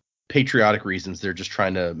patriotic reasons, they're just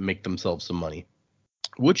trying to make themselves some money,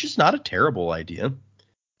 which is not a terrible idea.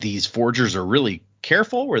 These forgers are really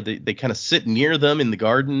careful, where they kind of sit near them in the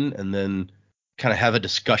garden and then kind of have a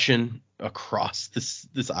discussion across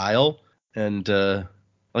this aisle. And they're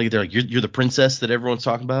like, you're the princess that everyone's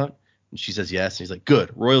talking about? And she says yes. And he's like,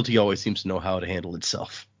 good. Royalty always seems to know how to handle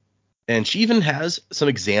itself. And she even has some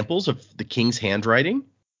examples of the king's handwriting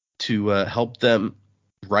to help them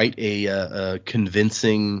write a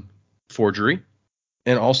convincing forgery,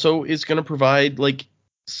 and also is going to provide like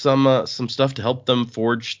some stuff to help them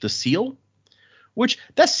forge the seal, which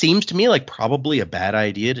that seems to me like probably a bad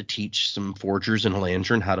idea to teach some forgers in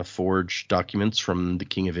Halandrin how to forge documents from the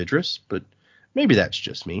King of Idris, but maybe that's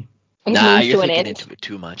just me. Nah, you're thinking into it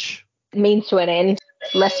too much. Means to an end.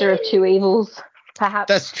 Lesser of two evils, perhaps.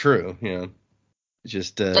 That's true, yeah.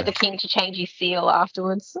 Just Get the king to change his seal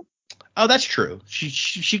afterwards. Oh, that's true.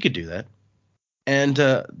 She could do that. And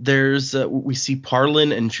we see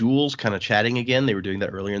Parlin and Jules kind of chatting again. They were doing that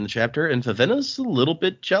earlier in the chapter, and Vivenna's a little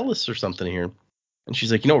bit jealous or something here. And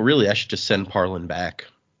she's like, really, I should just send Parlin back.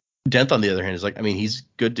 Denth, on the other hand, is like, I mean, he's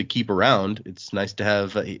good to keep around. It's nice to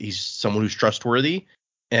have, he's someone who's trustworthy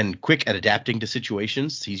and quick at adapting to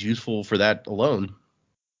situations. He's useful for that alone.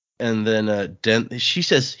 And then Denth, she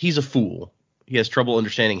says he's a fool. He has trouble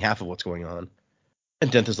understanding half of what's going on.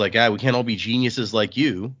 And Denth is like, we can't all be geniuses like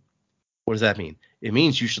you. What does that mean? It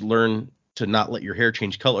means you should learn to not let your hair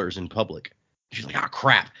change colors in public. She's like,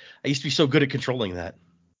 crap. I used to be so good at controlling that.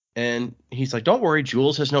 And he's like, don't worry,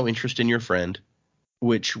 Jules has no interest in your friend,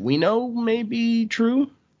 which we know may be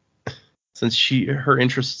true. since her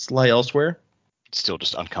interests lie elsewhere. Still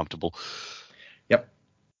just uncomfortable. Yep.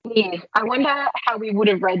 Yeah. I wonder how we would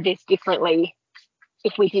have read this differently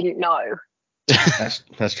if we didn't know.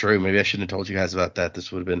 That's true. Maybe I shouldn't have told you guys about that.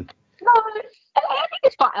 This would have been. No, I think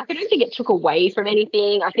it's fine. Like, I don't think it took away from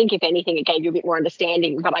anything. I think if anything, it gave you a bit more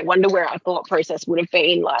understanding. But I wonder where our thought process would have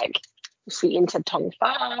been. Like, is she into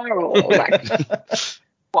Tongfa or like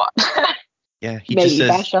what? Yeah, he Maybe just says.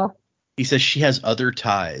 Vasher. He says she has other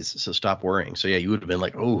ties, so stop worrying. So yeah, you would have been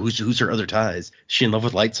like, oh, who's her other ties? Is she in love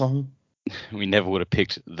with Lightsong? We never would have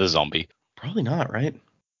picked the zombie. Probably not, right?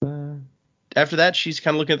 After that, she's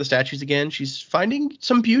kind of looking at the statues again. She's finding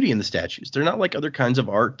some beauty in the statues. They're not like other kinds of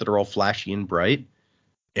art that are all flashy and bright.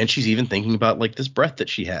 And she's even thinking about like this breath that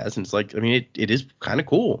she has. And it's like, I mean, it is kind of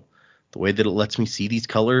cool. The way that it lets me see these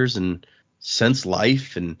colors and sense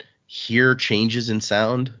life and hear changes in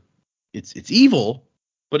sound. It's evil,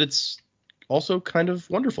 but it's also kind of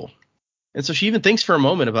wonderful. And so she even thinks for a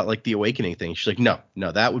moment about like the awakening thing. She's like, no,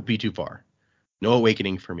 that would be too far. No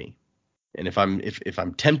awakening for me. And if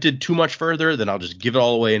I'm tempted too much further, then I'll just give it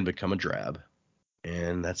all away and become a drab.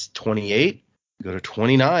 And that's 28. Go to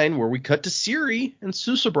 29, where we cut to Siri and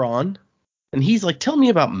Susebron. And he's like, tell me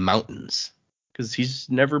about mountains. Because he's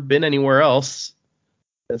never been anywhere else.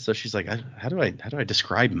 And so she's like, how do I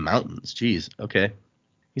describe mountains? Jeez, okay.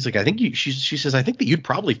 He's like, she says, I think that you'd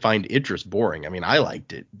probably find Idris boring. I mean, I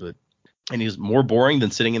liked it, and he's more boring than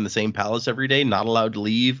sitting in the same palace every day, not allowed to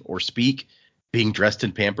leave or speak, being dressed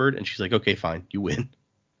and pampered. And she's like, okay, fine, you win.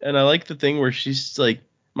 And I like the thing where she's like,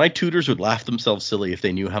 my tutors would laugh themselves silly if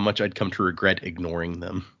they knew how much I'd come to regret ignoring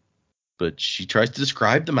them. But she tries to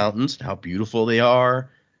describe the mountains and how beautiful they are.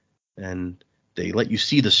 And they let you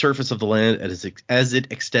see the surface of the land as it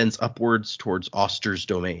extends upwards towards Oster's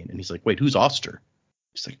domain. And he's like, wait, who's Oster?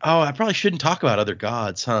 She's like, oh, I probably shouldn't talk about other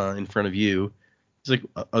gods, in front of you. He's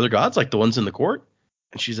like, other gods, like the ones in the court?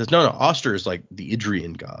 And she says, no, Oster is like the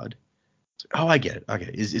Idrian god. Like, oh, I get it.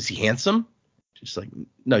 Okay, is he handsome? She's like,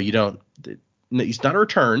 no, you don't. No, he's not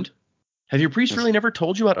returned. Have your priest really never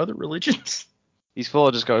told you about other religions? He's full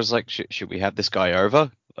of just goes like, should we have this guy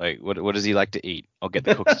over? Like, what does he like to eat? I'll get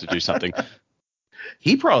the cooks to do something.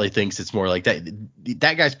 He probably thinks it's more like that.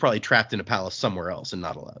 That guy's probably trapped in a palace somewhere else and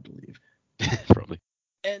not allowed to leave. Probably.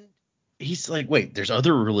 And he's like, wait, there's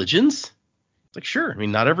other religions? It's like, sure. I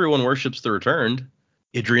mean, not everyone worships the returned.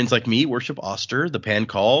 Idrians like me worship Oster. The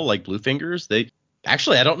Pancall, like Bluefingers,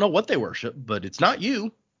 I don't know what they worship, but it's not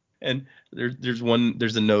you. And there's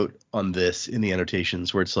a note on this in the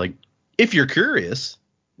annotations where it's like, if you're curious,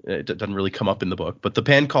 it doesn't really come up in the book, but the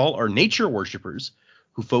Pancall are nature worshippers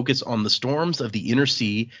who focus on the storms of the inner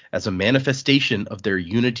sea as a manifestation of their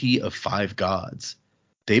unity of five gods.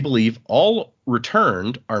 They believe all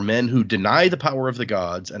returned are men who deny the power of the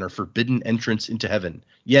gods and are forbidden entrance into heaven,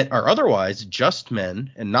 yet are otherwise just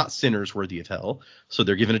men and not sinners worthy of hell, so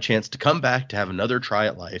they're given a chance to come back to have another try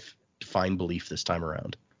at life to find belief this time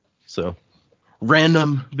around. So,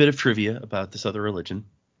 random bit of trivia about this other religion.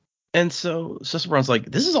 And so Susebron's like,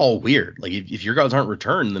 this is all weird. Like, if your gods aren't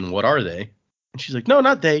returned, then what are they? And she's like, no,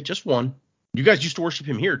 not they, just one. You guys used to worship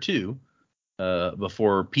him here, too.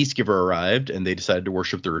 Before Peacegiver arrived, and they decided to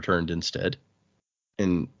worship the returned instead.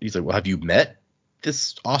 And he's like, well, have you met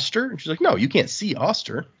this Oster? And she's like, no, you can't see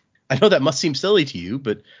Oster. I know that must seem silly to you,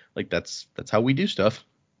 but like that's how we do stuff.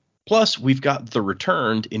 Plus, we've got the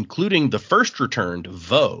returned, including the first returned,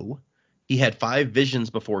 Vo. He had 5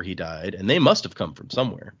 visions before he died, and they must have come from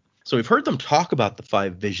somewhere. So we've heard them talk about the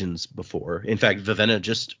 5 visions before. In fact, Vivenna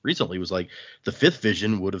just recently was like, the 5th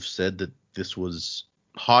vision would have said that this was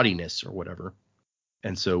haughtiness or whatever.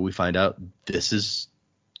 And so we find out this is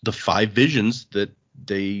the 5 visions that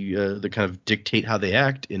that kind of dictate how they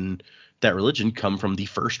act in that religion come from the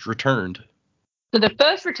first returned. So the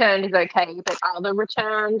first returned is okay, but other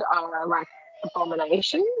returned are like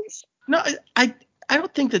abominations. No, I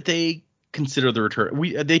don't think that they consider the return.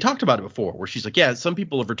 They talked about it before, where she's like, yeah, some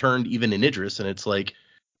people have returned even in Idris, and it's like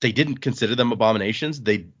they didn't consider them abominations.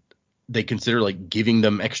 They consider like giving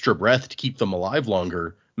them extra breath to keep them alive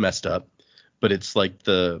longer messed up. But it's like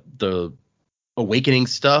the awakening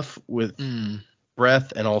stuff with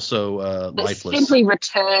breath and also But lifeless. simply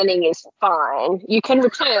returning is fine. You can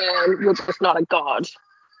return, you're just not a god.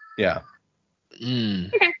 Yeah.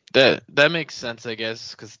 Okay. That makes sense, I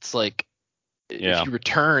guess, because it's like if you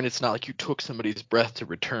return, it's not like you took somebody's breath to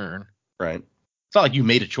return. Right. It's not like you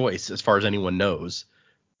made a choice, as far as anyone knows.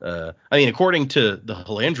 I mean, according to the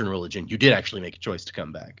Halandran religion, you did actually make a choice to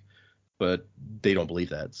come back, but they don't believe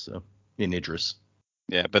that. So in Idris.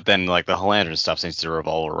 Yeah, but then like the Halandran stuff seems to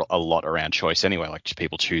revolve a lot around choice anyway, like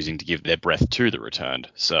people choosing to give their breath to the returned.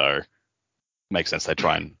 So makes sense. They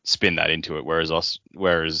try and spin that into it, whereas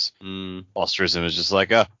Ostracism is just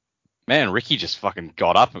like, man, Ricky just fucking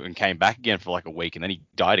got up and came back again for like a week, and then he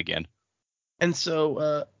died again. And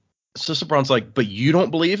so Sopron's like, but you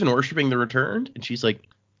don't believe in worshiping the returned? And she's like,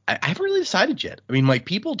 I haven't really decided yet. I mean, like,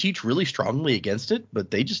 people teach really strongly against it,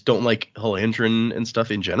 but they just don't like Halandrin and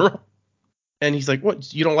stuff in general. And he's like,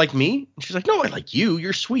 what, you don't like me? And she's like, no, I like you.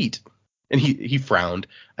 You're sweet. And he frowned.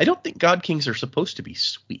 I don't think God Kings are supposed to be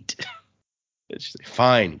sweet. And she's like,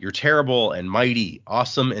 fine, you're terrible and mighty,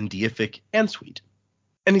 awesome and deific and sweet.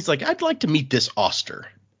 And he's like, I'd like to meet this Oster.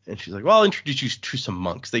 And she's like, well, I'll introduce you to some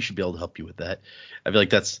monks. They should be able to help you with that. I feel like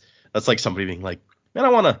that's like somebody being like, man, I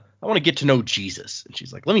want to get to know Jesus. And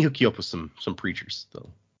she's like, let me hook you up with some preachers.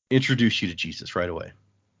 They'll introduce you to Jesus right away.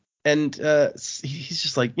 And he's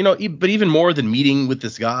just like, but even more than meeting with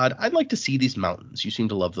this God, I'd like to see these mountains. You seem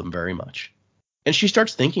to love them very much. And she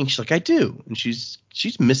starts thinking, she's like, I do. And she's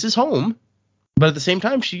misses home. But at the same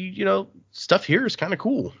time, she, stuff here is kind of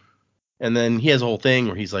cool. And then he has a whole thing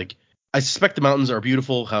where he's like, I suspect the mountains are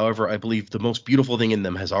beautiful. However, I believe the most beautiful thing in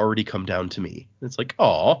them has already come down to me. And it's like,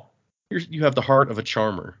 aw, you have the heart of a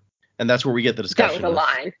charmer. And that's where we get the discussion. That was a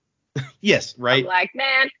line. Yes, right? I'm like,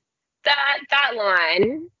 man, that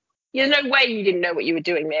line, there's no way you didn't know what you were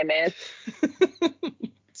doing there, man.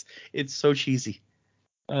 It's so cheesy.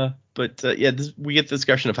 But we get the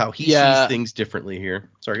discussion of how he sees things differently here.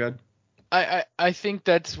 Sorry, go ahead. I think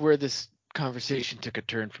that's where this conversation took a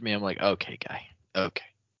turn for me. I'm like, okay, guy. Okay.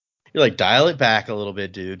 You're like, dial it back a little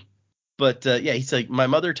bit, dude. But he's like, my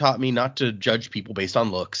mother taught me not to judge people based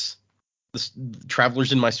on looks. The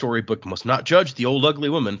travelers in my storybook must not judge the old ugly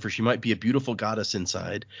woman, for she might be a beautiful goddess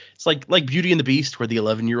inside. It's like Beauty and the Beast, where the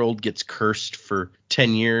 11-year-old gets cursed for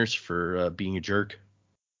 10 years for being a jerk.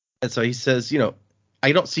 And so he says,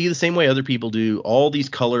 I don't see the same way other people do. All these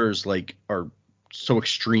colors are so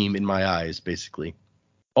extreme in my eyes, basically.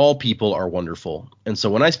 All people are wonderful. And so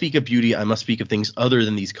when I speak of beauty, I must speak of things other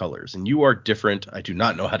than these colors. And you are different. I do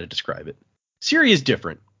not know how to describe it. Siri is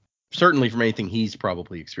different, certainly from anything he's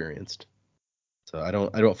probably experienced. So I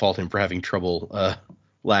don't fault him for having trouble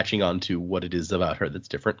latching on to what it is about her that's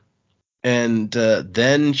different. And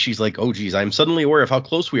then she's like, oh, geez, I'm suddenly aware of how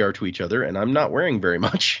close we are to each other, and I'm not wearing very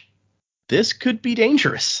much. This could be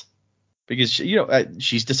dangerous. Because,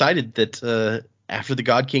 she's decided that after the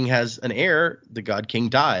God King has an heir, the God King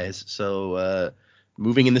dies. So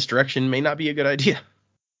moving in this direction may not be a good idea.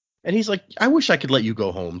 And he's like, I wish I could let you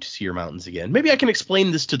go home to see your mountains again. Maybe I can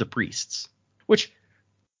explain this to the priests. Which,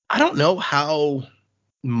 I don't know how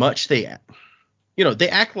much they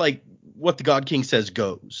act like what the God King says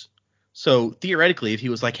goes. So theoretically, if he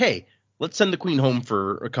was like, hey, let's send the queen home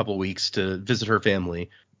for a couple weeks to visit her family,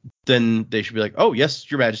 then they should be like, oh,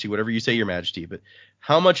 yes, your majesty, whatever you say, your majesty. But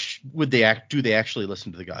how much do they actually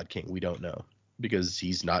listen to the God King? We don't know, because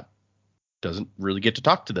doesn't really get to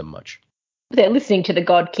talk to them much. They're listening to the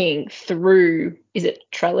God King through, is it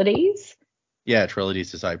Trellides? Yeah,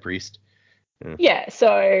 Trellides is high priest. Yeah,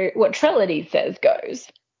 so what Trellides says goes.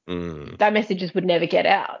 That messages would never get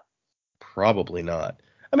out. Probably not.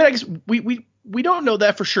 I mean, I guess we don't know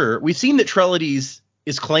that for sure. We've seen that Trellides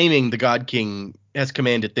is claiming the God King has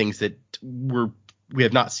commanded things that we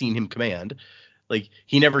have not seen him command. Like,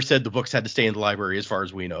 he never said the books had to stay in the library as far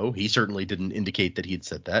as we know. He certainly didn't indicate that he had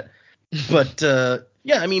said that. But,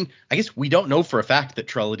 I mean, I guess we don't know for a fact that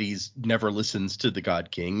Trellides never listens to the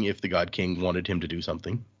God King if the God King wanted him to do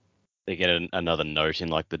something. They get another note in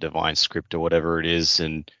like the divine script or whatever it is,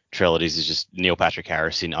 and Trellides is just Neil Patrick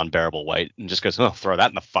Harris in unbearable weight and just goes, oh, throw that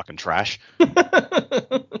in the fucking trash.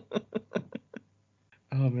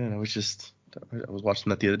 Oh, man, I was watching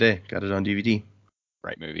that the other day. Got it on DVD.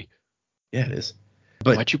 Great movie. Yeah, it is.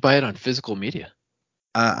 But why'd you buy it on physical media?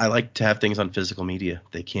 I like to have things on physical media.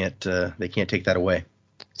 They can't take that away.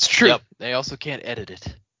 It's true. Yep. They also can't edit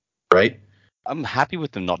it. Right? I'm happy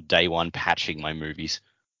with them not day one patching my movies.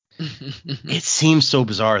 It seems so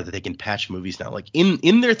bizarre that they can patch movies now. Like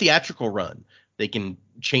in their theatrical run, they can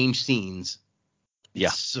change scenes. Yeah.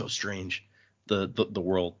 It's so strange. The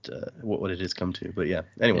world, what it has come to. But yeah,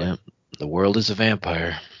 anyway. Yeah, the world is a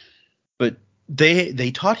vampire. But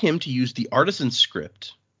they taught him to use the artisan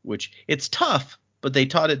script, which it's tough, but they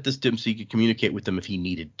taught it this so he could communicate with them if he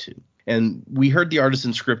needed to. And we heard the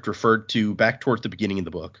artisan script referred to back towards the beginning of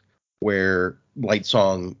the book, where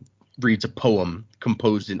Lightsong reads a poem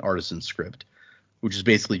composed in artisan script, which is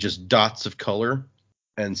basically just dots of color.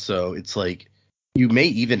 And so it's like, you may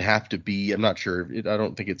even have to be, I'm not sure, I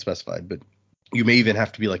don't think it's specified, but you may even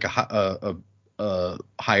have to be like a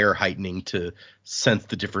higher heightening to sense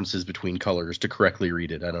the differences between colors to correctly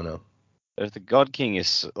read it. I don't know. if the God King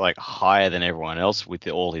is like higher than everyone else with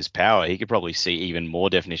all his power, he could probably see even more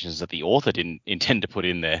definitions that the author didn't intend to put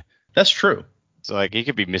in there. That's true. So like he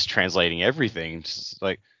could be mistranslating everything. Just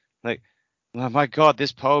like, oh my God,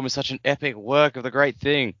 this poem is such an epic work of the great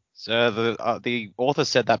thing. So the author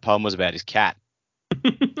said that poem was about his cat.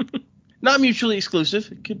 Not mutually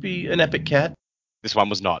exclusive. It could be an epic cat. This one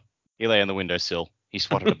was not. He lay on the windowsill. He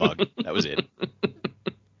swatted a bug. That was it.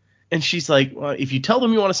 And she's like, well, if you tell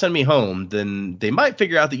them you want to send me home, then they might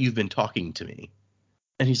figure out that you've been talking to me.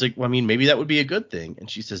 And he's like, well, I mean, maybe that would be a good thing. And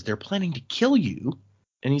she says, they're planning to kill you.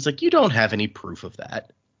 And he's like, you don't have any proof of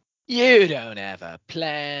that. You don't have a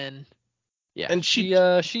plan. Yeah, And she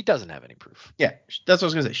doesn't have any proof. Yeah, that's what I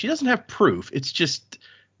was going to say. She doesn't have proof. It's just,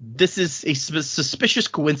 this is a suspicious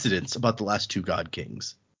coincidence about the last two God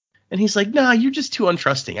Kings. And he's like, nah, you're just too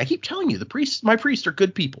untrusting. I keep telling you, my priests are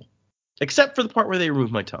good people. Except for the part where they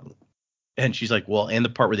remove my tongue. And she's like, well, and the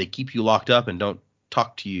part where they keep you locked up and don't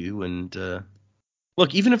talk to you. And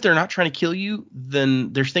look, even if they're not trying to kill you,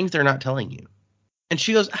 then there's things they're not telling you. And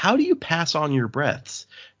she goes, how do you pass on your breaths?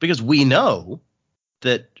 Because we know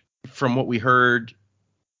that from what we heard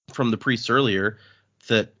from the priests earlier,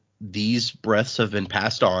 that these breaths have been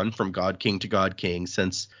passed on from God King to God King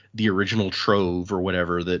since the original trove or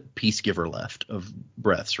whatever that Peacegiver left of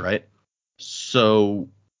breaths, right? So,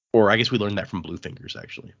 or I guess we learned that from Bluefingers,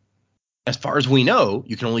 actually. As far as we know,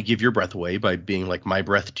 you can only give your breath away by being like, my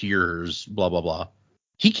breath to yours, blah, blah, blah.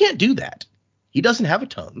 He can't do that. He doesn't have a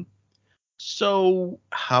tongue. So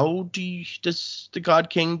how does the God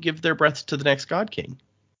King give their breaths to the next God King?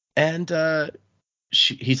 And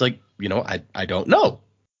he's like, I don't know.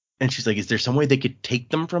 And she's like, is there some way they could take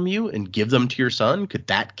them from you and give them to your son? Could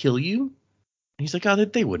that kill you? And he's like, oh,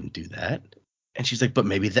 they wouldn't do that. And she's like, but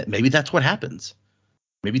maybe that's what happens.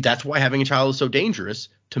 Maybe that's why having a child is so dangerous.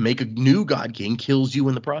 To make a new God King kills you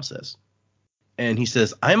in the process. And he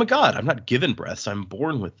says, I am a god. I'm not given breaths. I'm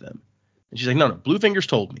born with them. And she's like, no, Bluefingers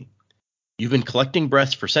told me. You've been collecting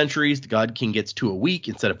breaths for centuries. The God King gets 2 a week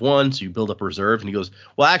instead of 1, so you build up a reserve. And he goes,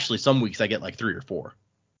 well, actually, some weeks I get like 3 or 4.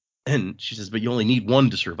 And she says, but you only need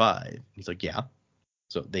 1 to survive. He's like, yeah.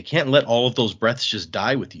 So they can't let all of those breaths just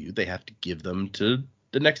die with you. They have to give them to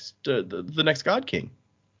the next God King.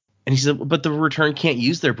 And he said, but the return can't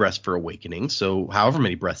use their breaths for awakening. So however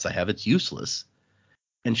many breaths I have, it's useless.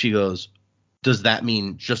 And she goes, does that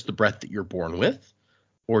mean just the breath that you're born with?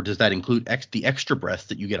 Or does that include the extra breath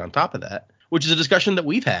that you get on top of that? Which is a discussion that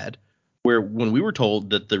we've had where when we were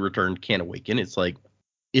told that the return can't awaken, it's like,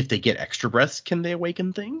 if they get extra breaths, can they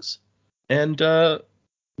awaken things? And the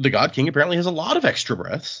God King apparently has a lot of extra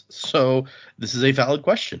breaths. So this is a valid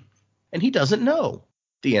question. And he doesn't know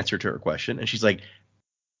the answer to her question. And she's like,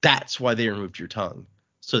 that's why they removed your tongue,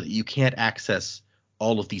 so that you can't access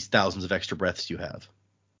all of these thousands of extra breaths you have.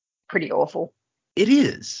 Pretty awful. It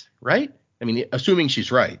is, right? I mean, assuming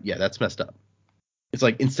she's right, yeah, that's messed up. It's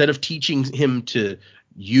like, instead of teaching him to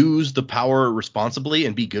use the power responsibly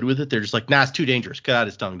and be good with it, they're just like, nah, it's too dangerous. Cut out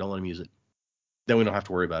his tongue. Don't let him use it. Then we don't have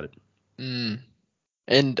to worry about it.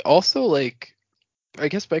 And also, like, I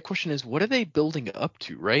guess my question is, what are they building up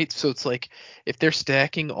to, right? So it's like, if they're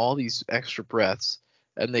stacking all these extra breaths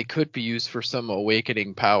and they could be used for some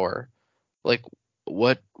awakening power, like,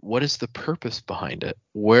 what is the purpose behind it?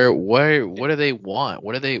 What do they want?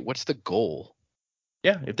 What's the goal?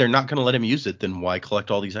 Yeah, if they're not going to let him use it, then why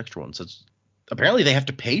collect all these extra ones? Apparently they have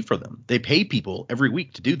to pay for them. They pay people every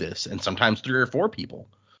week to do this, and sometimes 3 or 4 people.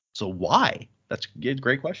 So why? That's a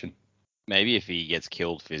great question. Maybe if he gets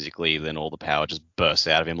killed physically, then all the power just bursts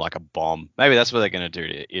out of him like a bomb. Maybe that's what they're going to do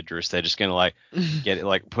to Idris. They're just going to like get it,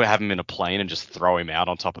 like have him in a plane and just throw him out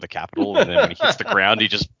on top of the Capitol, and then when he hits the ground, he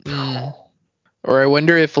just. Or I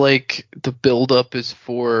wonder if like the buildup is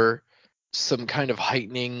for some kind of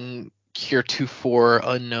heightening heretofore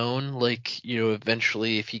unknown. Like,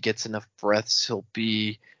 eventually if he gets enough breaths, he'll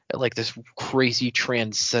be at like this crazy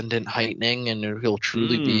transcendent heightening, and he'll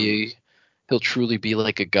truly be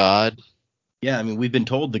like a god. Yeah, I mean, we've been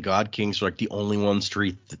told the God Kings are like the only ones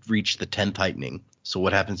to reach the 10th heightening. So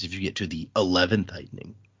what happens if you get to the 11th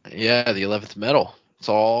heightening? Yeah, the 11th metal. It's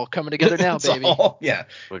all coming together now, baby. Yeah.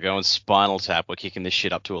 We're going Spinal Tap. We're kicking this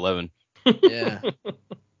shit up to 11. Yeah.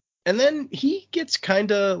 And then he gets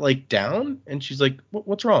kind of like down, and she's like,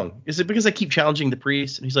 what's wrong? Is it because I keep challenging the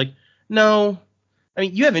priest? And he's like, no. I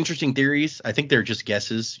mean, you have interesting theories. I think they're just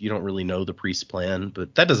guesses. You don't really know the priest's plan,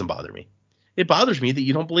 but that doesn't bother me. It bothers me that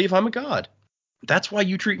you don't believe I'm a god. That's why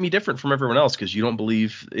you treat me different from everyone else, because you don't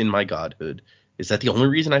believe in my godhood. Is that the only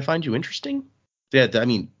reason I find you interesting? Yeah, I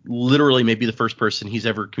mean, literally maybe the first person he's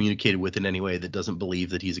ever communicated with in any way that doesn't believe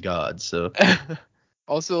that he's a god. So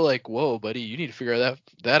Also, like, whoa, buddy, you need to figure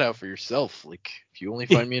that out for yourself. Like, if you only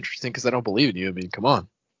find me interesting because I don't believe in you, I mean, come on.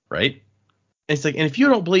 Right? And it's like, and if you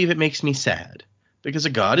don't believe, it makes me sad because a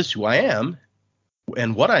god is who I am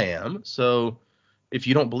and what I am. So if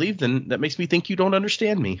you don't believe, then that makes me think you don't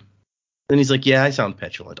understand me. And he's like, yeah, I sound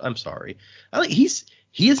petulant. I'm sorry.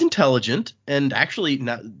 He is intelligent and actually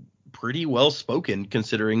not pretty well spoken,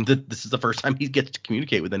 considering that this is the first time he gets to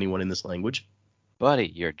communicate with anyone in this language. Buddy,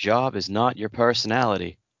 your job is not your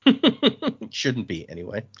personality. Shouldn't be,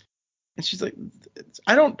 anyway. And she's like,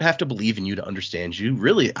 I don't have to believe in you to understand you.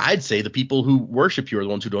 Really, I'd say the people who worship you are the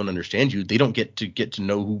ones who don't understand you. They don't get to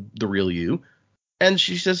know who the real you. And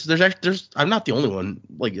she says, I'm not the only one.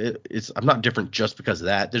 Like, I'm not different just because of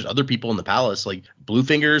that. There's other people in the palace, like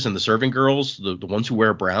Bluefingers and the servant girls, the ones who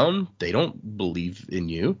wear brown. They don't believe in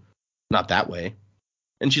you. Not that way.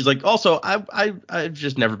 And she's like, also, I've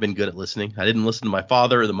just never been good at listening. I didn't listen to my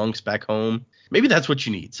father or the monks back home. Maybe that's what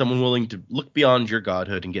you need. Someone willing to look beyond your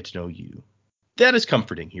godhood and get to know you. That is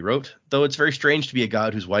comforting, he wrote, though it's very strange to be a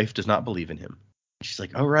god whose wife does not believe in him. She's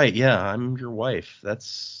like, oh, right, yeah, I'm your wife.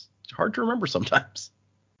 That's hard to remember sometimes.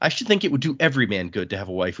 I should think it would do every man good to have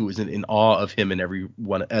a wife who isn't in awe of him and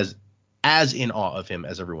everyone as in awe of him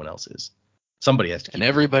as everyone else is. Somebody has to keep And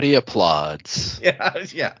everybody applauds. Yeah.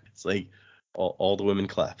 It's like all the women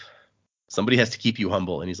clap. Somebody has to keep you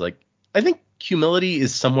humble. And he's like, I think humility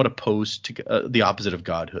is somewhat opposed to the opposite of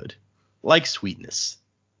godhood, like sweetness.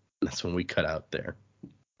 That's when we cut out there.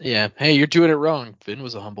 Yeah. Hey, you're doing it wrong. Vin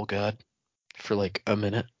was a humble god for like a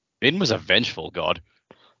minute. Vin was a vengeful god.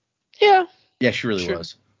 Yeah. Yeah, she really Sure.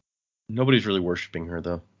 was. Nobody's really worshiping her,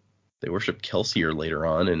 though. They worship Kelsier later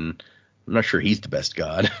on, and I'm not sure he's the best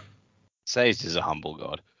god. Says he's a humble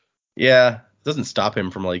god. Yeah, it doesn't stop him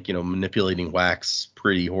from, like, manipulating wax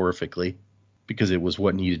pretty horrifically, because it was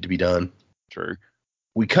what needed to be done. True.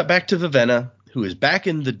 We cut back to Vivenna, who is back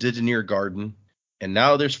in the Didenir garden, and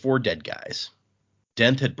now there's 4 dead guys.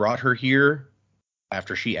 Denth had brought her here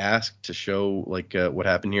after she asked to show, like, what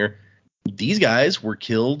happened here. These guys were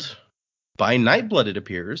killed by Nightblood, it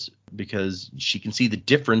appears, because she can see the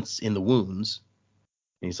difference in the wounds.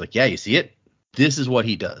 And he's like, yeah, you see it? This is what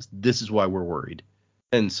he does. This is why we're worried.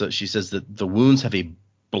 And so she says that the wounds have a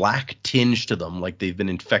black tinge to them, like they've been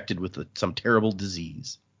infected with some terrible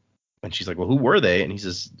disease. And she's like, well, who were they? And he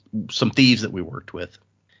says, some thieves that we worked with.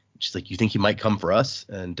 She's like, you think he might come for us?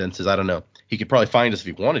 And Den says, I don't know. He could probably find us if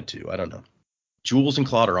he wanted to. I don't know. Jules and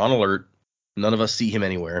Claude are on alert. None of us see him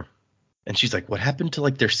anywhere. And she's like, what happened to,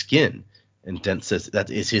 like, their skin? And Dent says, that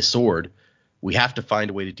is his sword. We have to find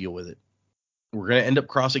a way to deal with it. We're going to end up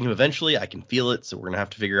crossing him eventually. I can feel it, so we're going to have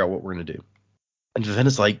to figure out what we're going to do. And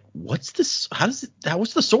Vivenna's like, what's this?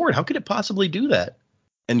 What's the sword? How could it possibly do that?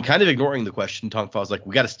 And kind of ignoring the question, Tongfa's like,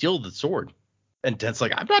 we got to steal the sword. And Dent's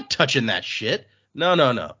like, I'm not touching that shit.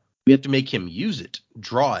 No. We have to make him use it,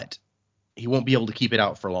 draw it. He won't be able to keep it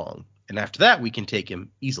out for long. And after that, we can take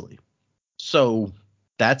him easily. So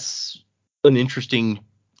that's an interesting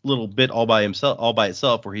little bit all by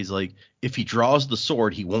itself, where he's like, if he draws the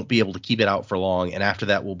sword, he won't be able to keep it out for long, and after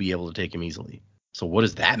that we'll be able to take him easily. So what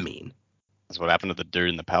does that mean? That's what happened to the dude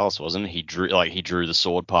in the palace, wasn't it? He drew the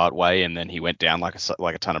sword part way, and then he went down like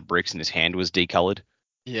a ton of bricks, and his hand was decolored.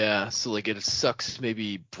 Yeah, so like it sucks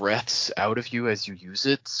maybe breaths out of you as you use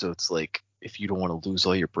it. So it's like if you don't want to lose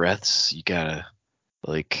all your breaths, you gotta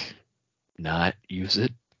like not use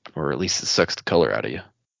it, or at least it sucks the color out of you.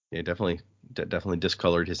 Yeah, definitely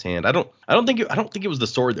discolored his hand. I don't think it was the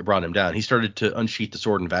sword that brought him down. He started to unsheath the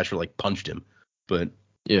sword, and Vasher like punched him. But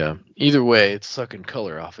yeah, either way, it's sucking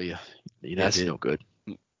color off of you. That's no good.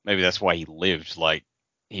 Maybe that's why he lived. Like,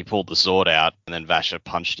 he pulled the sword out, and then Vasher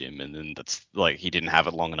punched him, and then that's like he didn't have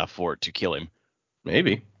it long enough for it to kill him.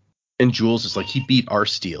 Maybe. And Jules is like, he beat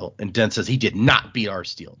Arsteel, and Den says he did not beat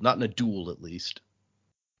Arsteel, not in a duel at least.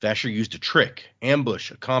 Vasher used a trick,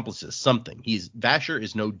 ambush, accomplices, something. Vasher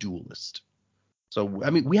is no duelist. So, I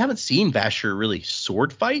mean, we haven't seen Vasher really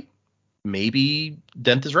sword fight. Maybe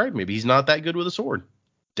Dent is right. Maybe he's not that good with a sword.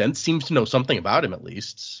 Dent seems to know something about him at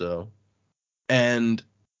least. So, and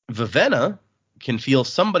Vivenna can feel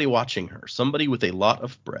somebody watching her, somebody with a lot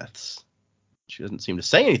of breaths. She doesn't seem to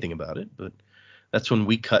say anything about it, but that's when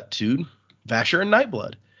we cut to Vasher and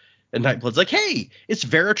Nightblood. And Nightblood's like, hey, it's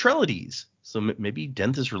Vera Trelides. So maybe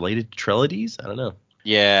Dent is related to Trelides? I don't know.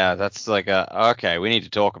 Yeah, that's like okay, we need to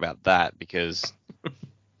talk about that, because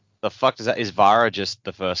the fuck does that? Is Vara just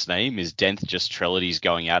the first name? Is Denth just Trelides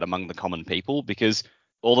going out among the common people? Because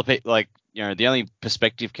all the people, like, the only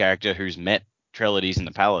perspective character who's met Trelides in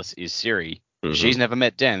the palace is Siri. Mm-hmm. She's never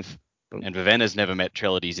met Denth, and Vivenna's never met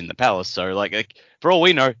Trelides in the palace. So, like, for all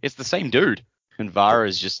we know, it's the same dude. And Vara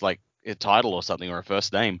is just, like, a title or something or a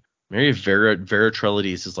first name. Maybe Vera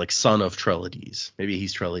Trellides is like son of Trellides. Maybe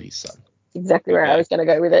he's Trellides' son. Exactly where I Okay. was going to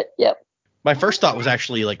go with it. Yep. My first thought was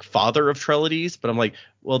actually like father of Trellides, but I'm like,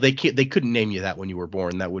 well, they couldn't name you that when you were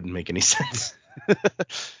born. That wouldn't make any sense.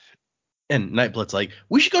 And Nightblood's like,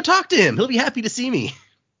 we should go talk to him. He'll be happy to see me.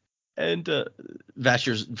 And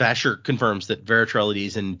Vasher confirms that Vera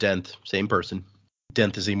Trellides and Denth, same person.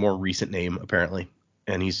 Denth is a more recent name, apparently.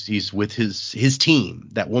 And he's with his team.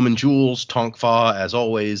 That woman Jules, Tonkfa, as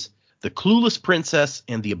always, the clueless princess,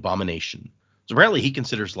 and the abomination. So apparently he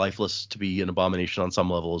considers Lifeless to be an abomination on some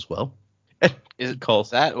level as well. Is it calls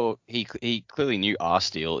that, or he clearly knew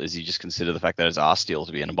Arsteel? Is he just consider the fact that it's Arsteel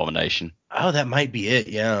to be an abomination? Oh, that might be it,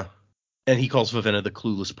 yeah. And he calls Vivenna the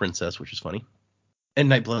clueless princess, which is funny. And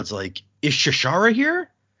Nightblood's like, is Shishara here?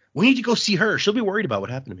 We need to go see her. She'll be worried about what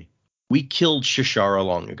happened to me. We killed Shishara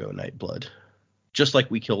long ago, Nightblood. Just like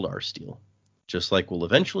we killed Arsteel. Just like we'll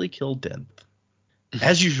eventually kill Denth.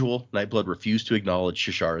 As usual, Nightblood refused to acknowledge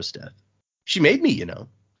Shishara's death. She made me,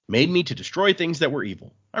 Made me to destroy things that were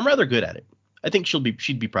evil. I'm rather good at it. I think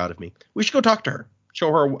she'd be proud of me. We should go talk to her.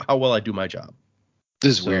 Show her how well I do my job.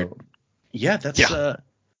 This is weird. Yeah,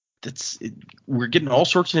 we're getting all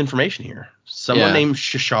sorts of information here. Someone named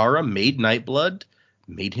Shishara made Nightblood,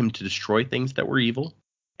 made him to destroy things that were evil.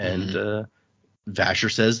 And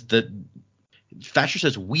Vasher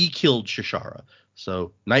says we killed Shishara.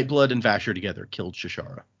 So Nightblood and Vasher together killed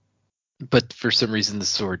Shishara. But for some reason, the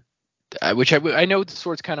sword, which I know the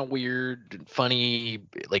sword's kind of weird and funny,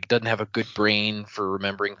 like doesn't have a good brain for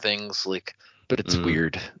remembering things, like, but it's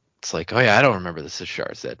weird. It's like, oh yeah, I don't remember this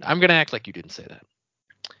Shishara said. I'm gonna act like you didn't say that.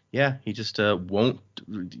 Yeah, he just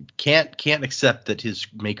can't accept that his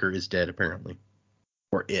maker is dead, apparently,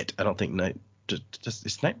 or it. I don't think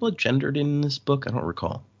is Nightblood gendered in this book? I don't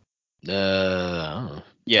recall. I don't know.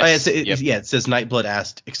 Yes. Yeah, it says Nightblood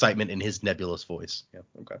asked excitement in his nebulous voice. Yeah,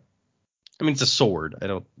 okay. I mean, it's a sword.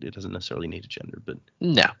 It doesn't necessarily need a gender, but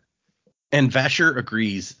no. And Vasher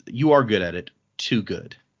agrees. You are good at it, too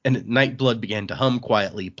good. And Nightblood began to hum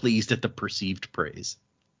quietly, pleased at the perceived praise.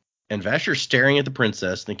 And Vasher staring at the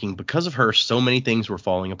princess, thinking because of her, so many things were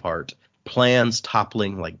falling apart. Plans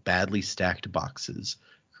toppling like badly stacked boxes,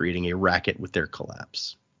 creating a racket with their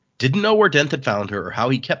collapse. Didn't know where Denth had found her or how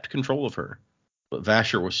he kept control of her. But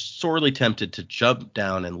Vasher was sorely tempted to jump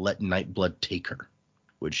down and let Nightblood take her.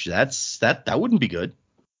 Which that wouldn't be good.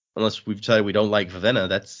 Unless we've decided we don't like Vivenna,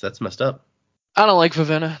 that's messed up. I don't like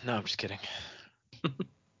Vivenna. No, I'm just kidding.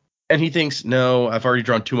 And he thinks, no, I've already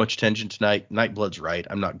drawn too much attention tonight. Nightblood's right.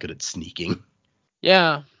 I'm not good at sneaking.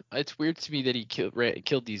 Yeah, it's weird to me that he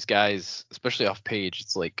killed these guys, especially off page.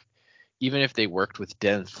 It's like, even if they worked with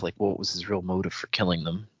Denth, like, what was his real motive for killing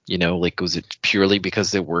them? Like, was it purely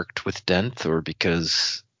because they worked with Denth, or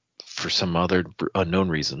because for some other unknown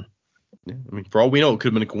reason? Yeah, I mean, for all we know, it could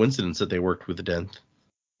have been a coincidence that they worked with the Denth.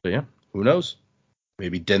 But yeah, who knows?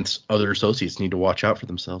 Maybe Denth's other associates need to watch out for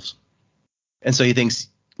themselves. And so he thinks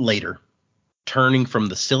later, turning from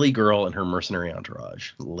the silly girl and her mercenary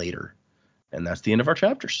entourage later. And that's the end of our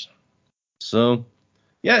chapters. So,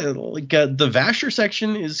 yeah, like the Vasher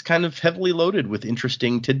section is kind of heavily loaded with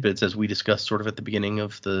interesting tidbits, as we discussed sort of at the beginning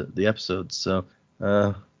of the episode. So,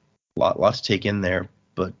 lot to take in there.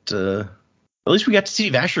 But at least we got to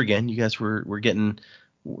see Vasher again. You guys were getting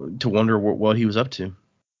to wonder what he was up to.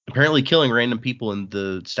 Apparently killing random people in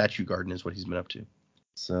the statue garden is what he's been up to.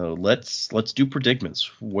 So let's do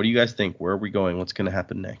predicaments. What do you guys think? Where are we going? What's going to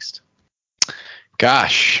happen next?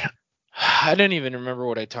 Gosh, I didn't even remember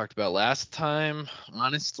what I talked about last time,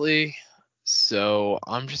 honestly. So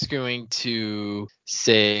I'm just going to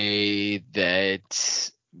say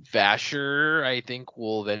that Vasher, I think,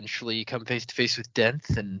 will eventually come face to face with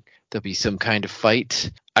Denth, and there'll be some kind of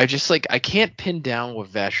fight. I can't pin down what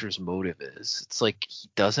Vasher's motive is. It's like he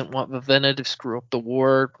doesn't want Vivenna to screw up the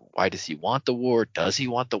war. Why does he want the war? Does he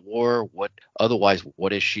want the war?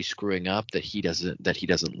 What is she screwing up that he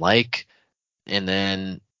doesn't like? And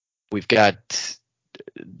then we've got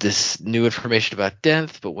this new information about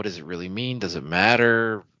Denth, but what does it really mean? Does it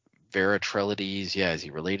matter? Vera Trellides, is he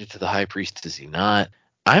related to the High Priest? Is he not?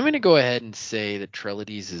 I'm going to go ahead and say that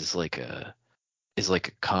Trellides is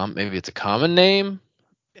maybe it's a common name,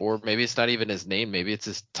 or maybe it's not even his name. Maybe it's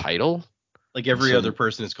his title. Like every other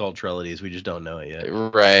person is called Trellides. We just don't know it yet.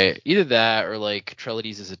 Right. Either that, or like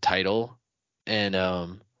Trellides is a title, and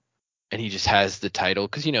he just has the title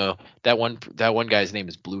because that one guy's name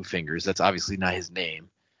is Bluefingers. That's obviously not his name.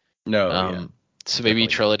 No. So maybe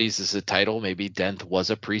Trellides is a title. Maybe Denth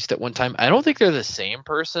was a priest at one time. I don't think they're the same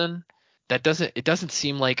person. it doesn't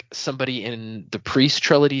seem like somebody in the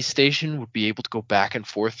Priest-Trellidy station would be able to go back and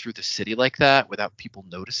forth through the city like that without people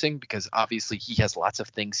noticing, because obviously he has lots of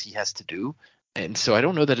things he has to do. And so I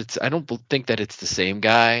don't think that it's the same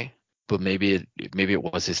guy, but maybe it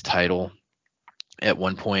was his title at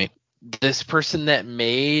one point. This person that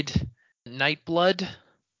made Nightblood,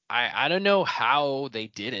 I don't know how they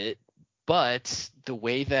did it, but the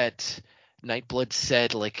way that Nightblood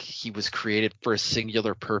said like he was created for a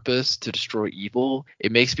singular purpose to destroy evil,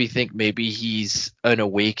 it makes me think maybe he's an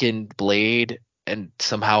awakened blade, and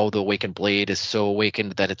somehow the awakened blade is so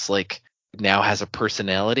awakened that it's like now has a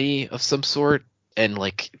personality of some sort, and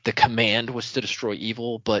like the command was to destroy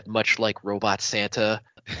evil, but much like Robot Santa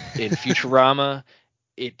in Futurama,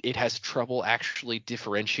 it has trouble actually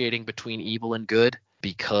differentiating between evil and good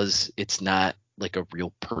because it's not like a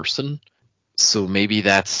real person. So maybe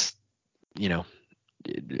that's,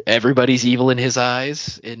 everybody's evil in his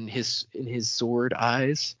eyes, in his sword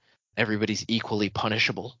eyes. Everybody's equally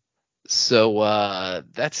punishable. So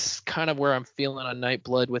that's kind of where I'm feeling on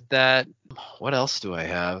Nightblood with that. What else do I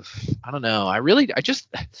have? I don't know. I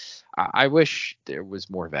wish there was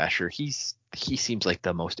more Vasher. He seems like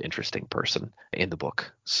the most interesting person in the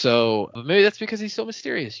book. So maybe that's because he's so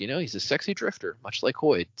mysterious. He's a sexy drifter, much like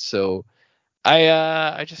Hoyd. So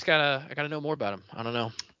I gotta know more about him. I don't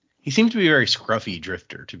know. He seems to be a very scruffy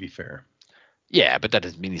drifter, to be fair. Yeah, but that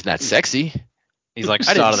doesn't mean he's not sexy. He's like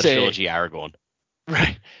start of the trilogy Aragorn.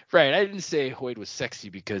 Right. I didn't say Hoyd was sexy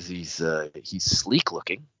because he's sleek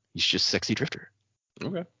looking. He's just sexy drifter.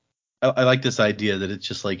 Okay. I like this idea that it's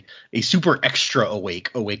just like a super extra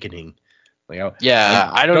awakening. Like,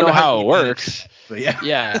 I don't know how it works. But yeah.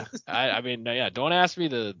 Yeah. I mean, don't ask me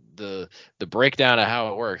the breakdown of how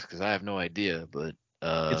it works because I have no idea. But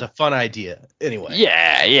it's a fun idea anyway.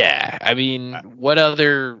 Yeah. I mean, what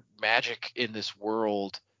other magic in this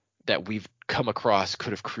world that we've come across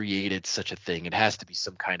could have created such a thing? It has to be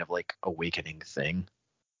some kind of like awakening thing.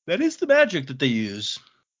 That is the magic that they use.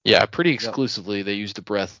 Yeah, pretty exclusively they use the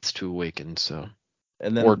breaths to awaken. So,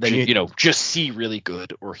 and then just see really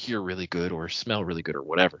good, or hear really good, or smell really good, or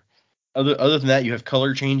whatever. Other than that, you have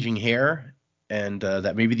color changing hair, and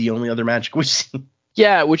that may be the only other magic we've seen.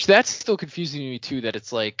 Yeah, which that's still confusing to me too. That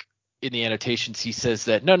it's like in the annotations he says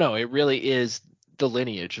that no, it really is the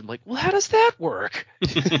lineage. I'm like, well, how does that work?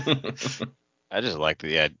 I just like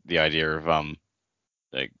the idea of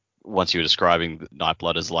like once you were describing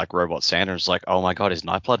Nightblood as like Robot Santa, it's like, oh my god, is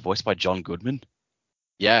Nightblood voiced by John Goodman?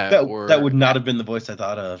 Yeah, that would not have been the voice I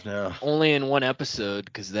thought of. No, only in one episode,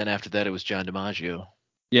 because then after that it was John DiMaggio.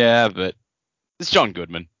 Yeah, but it's John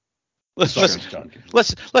Goodman. Let's just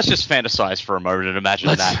fantasize for a moment and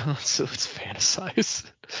imagine that. So let's fantasize.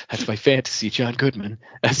 That's my fantasy, John Goodman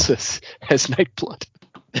as Nightblood.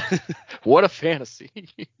 What a fantasy.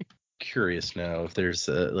 Curious now if there's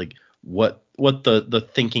like what the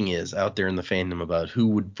thinking is out there in the fandom about who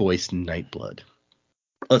would voice Nightblood.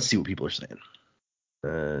 Let's see what people are saying.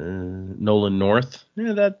 Nolan North.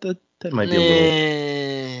 Yeah, that might be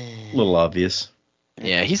a little obvious.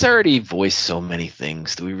 Yeah, he's already voiced so many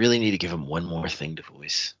things. Do we really need to give him one more thing to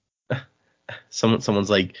voice? Someone's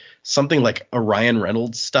like something like a Ryan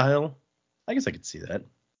Reynolds style. I guess I could see that.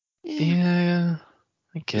 Yeah,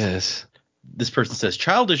 I guess. This person says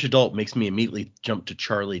childish adult makes me immediately jump to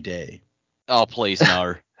Charlie Day. Oh, please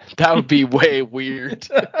no. That would be way weird.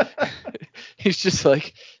 He's just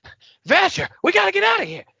like, Vasher, we gotta get out of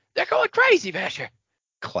here. They're going crazy, Vasher.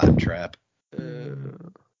 Claptrap.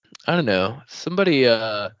 I don't know. Somebody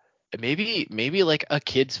maybe like a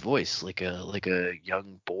kid's voice, like a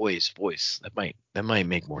young boy's voice. That might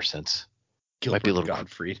make more sense. Gilbert Might be a little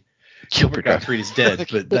Gottfried. Gilbert Gottfried is dead,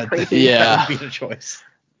 but that would be a choice.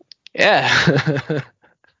 Yeah.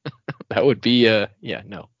 That would be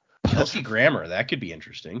no. Kelsey Grammer, that could be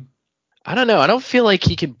interesting. I don't know. I don't feel like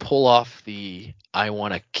he can pull off the I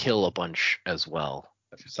want to kill a bunch as well.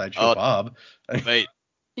 Sideshow Bob. Wait.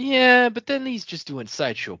 Yeah, but then he's just doing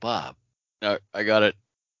Sideshow Bob. No, I got it.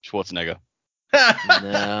 Schwarzenegger.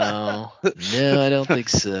 No, I don't think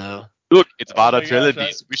so. Look, it's Vara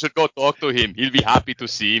Trellidy. We should go talk to him. He'll be happy to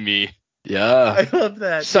see me. Yeah. I love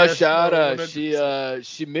that. Sashara, yes,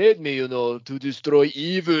 she made me, to destroy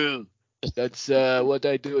evil. That's what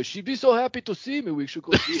I do. She'd be so happy to see me. We should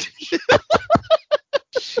go see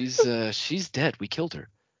her. She's dead. We killed her.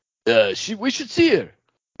 We should see her.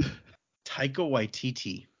 Taika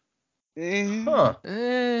Waititi. Huh.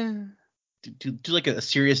 Do like a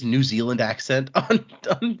serious New Zealand accent on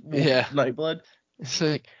Nightblood. It's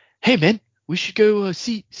like, hey man, we should go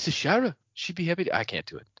see Sashara. She'd be happy to. I can't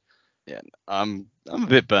do it. Yeah, I'm a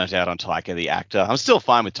bit burnt out on Taika the actor. I'm still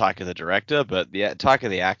fine with Taika the director, but yeah, Taika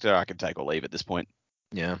the actor I can take or leave at this point.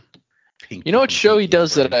 Yeah. Pink You know what show he Pinky and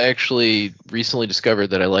does that Brain. I actually recently discovered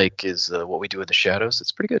that I like is What We Do in the Shadows.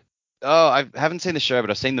 It's pretty good. Oh, I haven't seen the show, but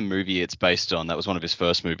I've seen the movie it's based on. That was one of his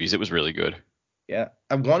first movies. It was really good. Yeah,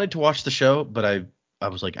 I wanted to watch the show, but I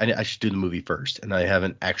was like, I should do the movie first, and I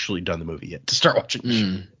haven't actually done the movie yet to start watching the show.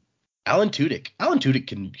 Mm. Alan Tudyk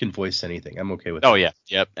can voice anything. I'm okay with Oh that. yeah,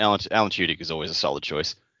 yep. Alan Tudyk is always a solid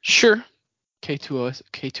choice. Sure.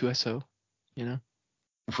 K2SO, you know?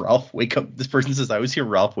 Ralph Wiggum. This person says I always hear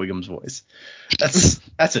Ralph Wiggum's voice.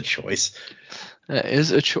 That's a choice. That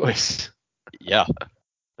is a choice. Yeah.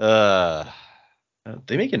 They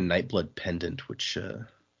make a Nightblood pendant, which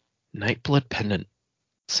Nightblood pendant.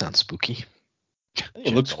 Sounds spooky. I think it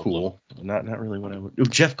Jeff looks Goldblum. cool. Not really what I would. Ooh,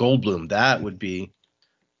 Jeff Goldblum. That would be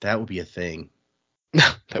a thing.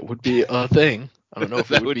 That would be a thing. I don't know if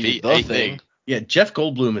That it would would be be the a thing. thing. Yeah, Jeff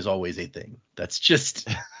Goldblum is always a thing. That's just.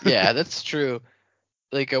 Yeah, that's true.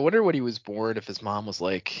 Like, I wonder when he was born if his mom was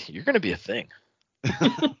like, "You're gonna be a thing."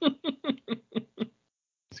 I'm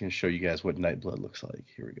just gonna show you guys what Nightblood looks like.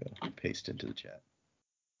 Here we go. Paste into the chat.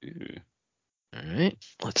 Ooh. All right,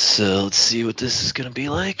 let's see what this is gonna be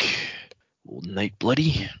like. Old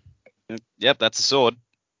Nightbloody. Yep, that's a sword.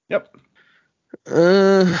 Yep.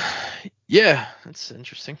 Yeah, that's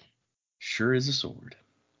interesting. Sure is a sword.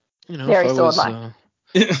 You know, Very if I was, sword-like.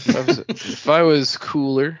 if I was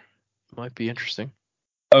cooler, it might be interesting.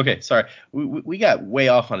 Okay, sorry. We got way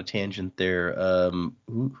off on a tangent there.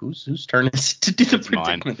 Whose turn is it to do the It's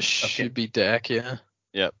mine. predicament? Should be Dak, yeah.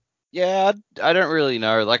 Yep. Yeah, I don't really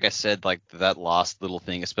know. Like I said, like that last little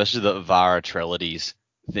thing, especially the Vara Trelides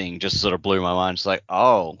thing, just sort of blew my mind. It's like,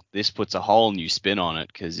 oh, this puts a whole new spin on it,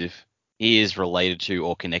 because if he is related to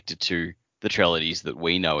or connected to the Trelides that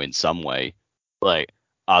we know in some way, like,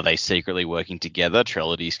 are they secretly working together?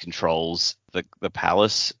 Trelides controls the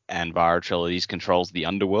palace, and Vara Trelides controls the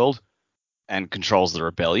underworld and controls the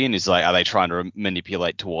rebellion. Is like, are they trying to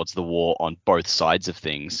manipulate towards the war on both sides of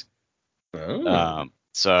things? Oh.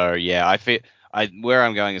 So yeah, where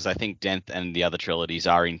I'm going is I think Denth and the other trilogies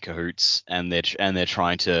are in cahoots, and they're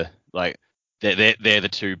trying to, like, they're the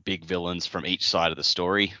two big villains from each side of the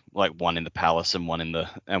story, like one in the palace and one in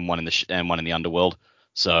the underworld.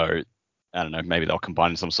 So I don't know, maybe they'll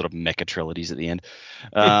combine in some sort of mecha trilogies at the end.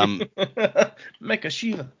 Mecha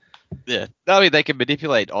Shiva. Yeah, I mean, they can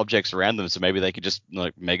manipulate objects around them, so maybe they could just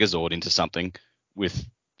like Megazord into something with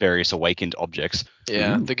various awakened objects.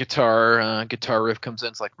 Yeah, Ooh. the guitar riff comes in.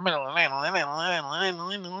 It's like,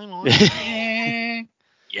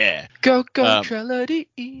 Yeah. go Um,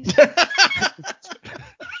 Trelodies.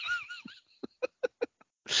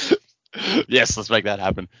 Yes, let's make that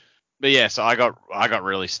happen. But yeah, so I got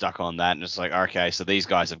really stuck on that, and it's like, okay, so these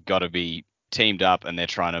guys have got to be teamed up, and they're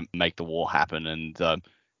trying to make the war happen, and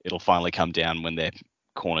it'll finally come down when they're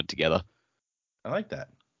cornered together. I like that.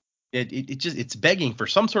 It's begging for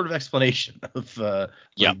some sort of explanation of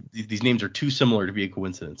Yep. these names are too similar to be a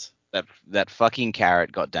coincidence. That fucking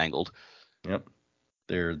carrot got dangled. Yep.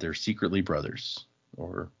 They're secretly brothers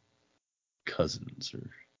or cousins or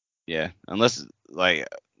Yeah, unless like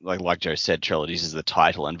Joe said, trilogies is the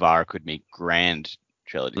title, and Vara could mean grand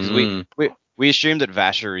trilogy. Because we assume that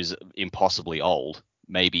Vasher is impossibly old.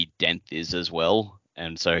 Maybe Denth is as well,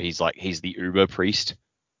 and so he's the Uber priest,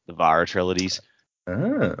 the Vara trilogies.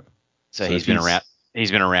 Ah. So So he's if been he's- around.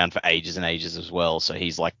 He's been around for ages and ages as well. So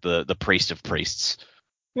he's like the priest of priests.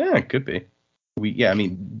 Yeah, it could be. I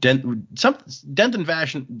mean, Dent and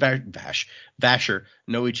Vasher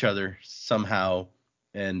know each other somehow,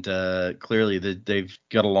 and clearly they've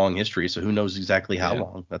got a long history. So who knows exactly how Yeah.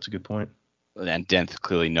 long? That's a good point. And Denth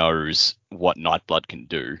clearly knows what Nightblood can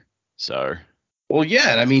do. So Well,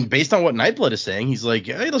 yeah, and I mean, based on what Nightblood is saying, he's like,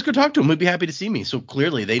 hey, let's go talk to him. We'd be happy to see me. So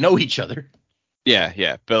clearly they know each other.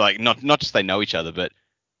 yeah. But like not just they know each other, but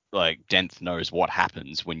like Denth knows what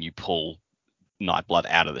happens when you pull Nightblood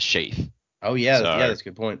out of the sheath. Oh yeah, So that's a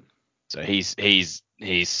good point. so he's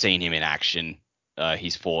seen him in action.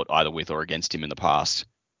 He's fought either with or against him in the past.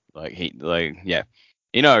 He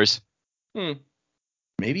knows.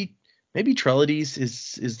 Maybe Trelides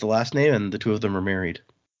is the last name, and the two of them are married.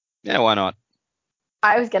 Yeah, why not?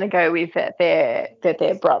 I was going to go with that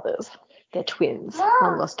they're brothers. They're twins.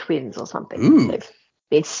 Long lost twins or something. Ooh. They've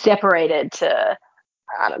been separated to,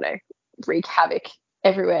 I don't know, wreak havoc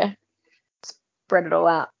everywhere. Spread it all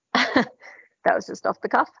out. That was just off the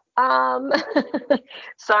cuff.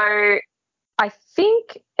 So I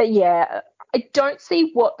think, I don't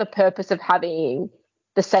see what the purpose of having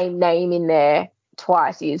the same name in there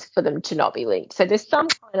twice is for them to not be linked. So there's some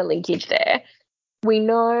kind of linkage there. We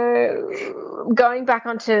know, going back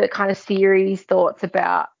onto kind of Siri's thoughts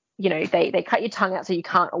about, they cut your tongue out so you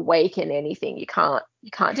can't awaken anything. You can't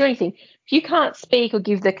do anything. If you can't speak or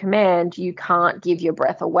give the command, you can't give your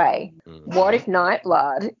breath away. What if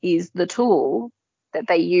Nightblood is the tool that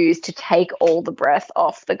they use to take all the breath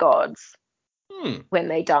off the gods when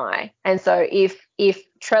they die? And so if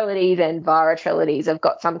Trelides and Vara Trelides have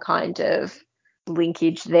got some kind of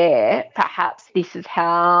linkage there, perhaps this is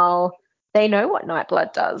how they know what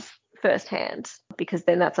Nightblood does firsthand, because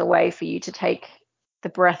then that's a way for you to take the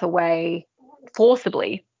breath away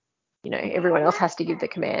forcibly. Everyone else has to give the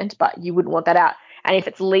command, but you wouldn't want that out. And if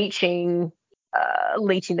it's leaching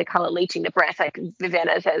the color, leaching the breath, like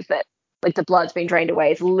Vivenna says that, like, the blood's been drained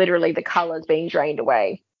away, it's literally the color's being drained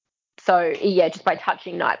away. So yeah, just by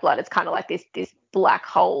touching Nightblood, it's kind of like this black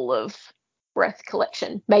hole of breath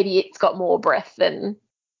collection. Maybe it's got more breath than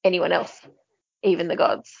anyone else, even the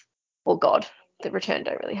gods. Or God. The Return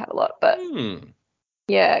don't really have a lot, but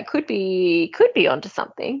yeah, it could be onto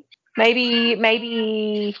something. Maybe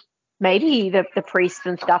the priests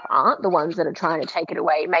and stuff aren't the ones that are trying to take it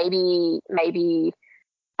away. Maybe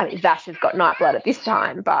I mean, Vasher's got Nightblood at this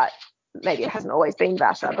time, but maybe it hasn't always been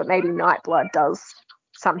Vasher. But maybe Nightblood does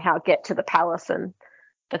somehow get to the palace, and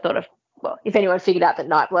the thought of, well, if anyone figured out that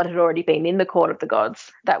Nightblood had already been in the court of the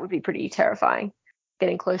gods, that would be pretty terrifying.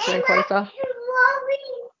 Getting closer and closer.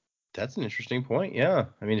 That's an interesting point. Yeah.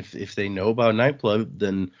 I mean, if they know about Nightblood,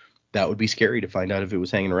 then that would be scary to find out if it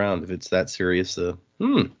was hanging around, if it's that serious.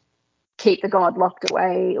 Keep the god locked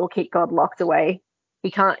away, or keep God locked away. He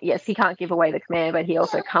can't give away the command, but he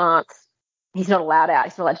also can't, he's not allowed out.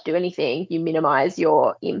 He's not allowed to do anything. You minimize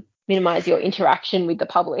your interaction with the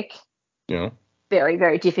public. Yeah. Very,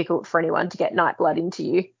 very difficult for anyone to get Nightblood into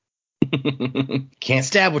you. Can't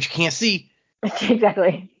stab what you can't see.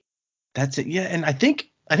 Exactly. That's it. Yeah. And I think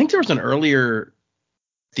there was an earlier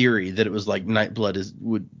theory that it was like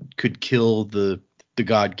Nightblood could kill the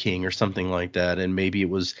God King or something like that, and maybe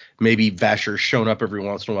Vasher's shown up every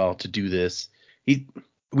once in a while to do this.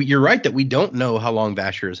 You're right that we don't know how long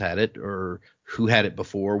Vasher has had it or who had it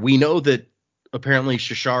before. We know that apparently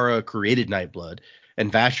Shashara created Nightblood,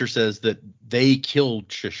 and Vasher says that they killed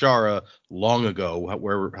Shashara long ago,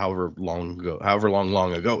 however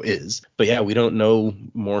long ago is. But yeah, we don't know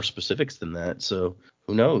more specifics than that, so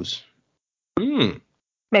who knows?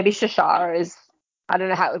 Maybe Shashara is, I don't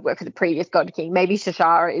know how it would work for the previous God King. Maybe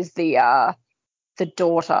Shashara is the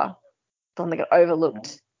daughter, the one that got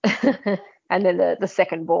overlooked. And then the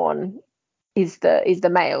second born is the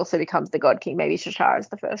male, so becomes the God King. Maybe Shashara is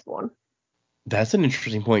the firstborn. That's an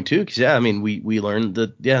interesting point too, because yeah, I mean, we learned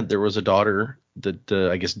that there was a daughter that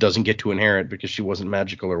I guess doesn't get to inherit because she wasn't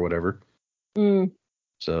magical or whatever.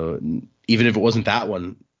 So even if it wasn't that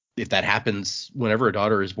one, if that happens whenever a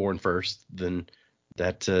daughter is born first, then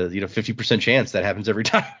that 50% chance that happens every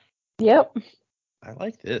time. Yep. I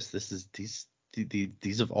like this.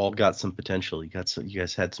 These have all got some potential. You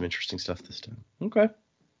guys had some interesting stuff this time. Okay.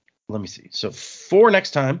 Let me see. So for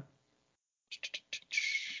next time,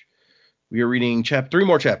 we are reading 3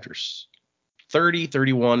 more chapters, 30,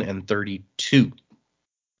 31, and 32.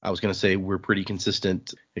 I was going to say we're pretty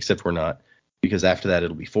consistent, except we're not, because after that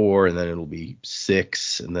it'll be 4, and then it'll be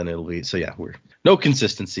 6, and then it'll be, so yeah, we're no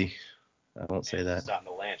consistency. I won't say that.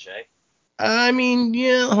 Sanderlanche, eh? I mean,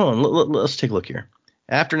 yeah, hold on. Let's take a look here.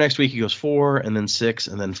 After next week, he goes 4, and then 6,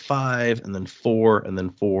 and then 5, and then 4, and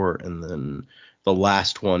then 4, and then the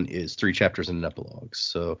last one is 3 chapters and an epilogue.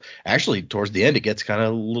 So actually, towards the end, it gets kind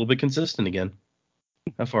of a little bit consistent again.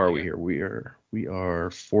 How far are we here? We are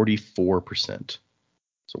 44%.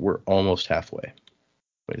 So we're almost halfway.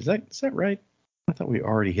 Wait, is that right? I thought we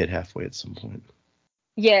already hit halfway at some point.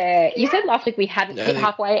 Yeah, you said last week we hadn't hit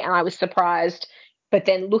halfway, and I was surprised. But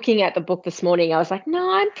then looking at the book this morning, I was like,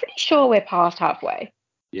 no, I'm pretty sure we're past halfway.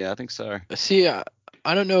 Yeah, I think so. See, I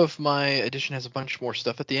don't know if my edition has a bunch more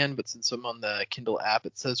stuff at the end, but since I'm on the Kindle app,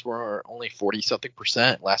 it says we're only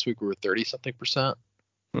 40-something%. Last week we were 30-something%.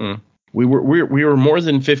 We were more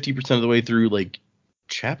than 50% of the way through, like,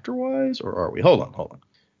 chapter wise, or are we? Hold on.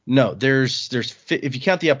 No, there's if you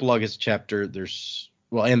count the epilogue as a chapter,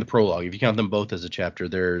 and the prologue, if you count them both as a chapter,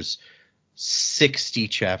 there's 60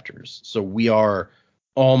 chapters. So we are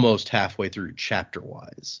almost halfway through chapter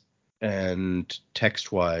wise, and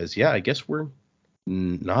text wise, yeah, I guess we're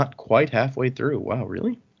not quite halfway through. Wow,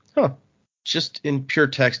 really? Huh. Just in pure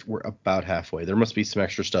text, we're about halfway. There must be some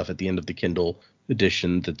extra stuff at the end of the Kindle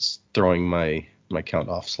edition that's throwing my count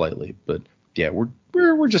off slightly, but yeah,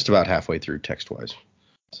 we're just about halfway through text wise.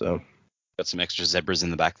 So got some extra zebras in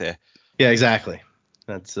the back there. Yeah, exactly.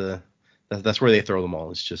 That's That's where they throw them all.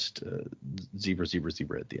 It's just zebra, zebra,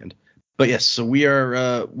 zebra at the end. But yes, so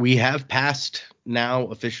we have passed now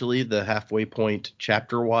officially the halfway point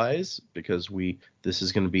chapter wise, because this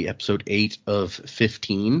is going to be episode 8 of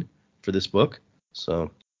 15 for this book.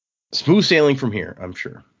 So smooth sailing from here, I'm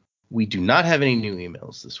sure. We do not have any new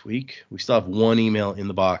emails this week. We still have one email in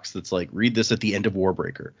the box that's like, read this at the end of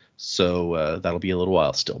Warbreaker. So that'll be a little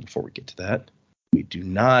while still before we get to that. We do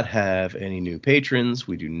not have any new patrons.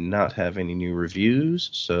 We do not have any new reviews.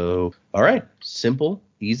 So, all right, simple,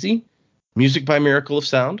 easy. Music by Miracle of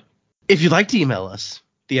Sound. If you'd like to email us,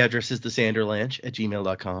 the address is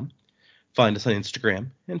thesanderlanche@gmail.com. Find us on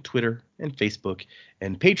Instagram and Twitter and Facebook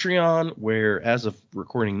and Patreon, where as of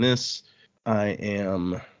recording this, I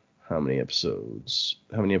am... How many episodes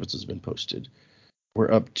have been posted?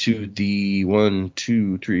 We're up to the the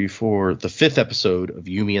 5th episode of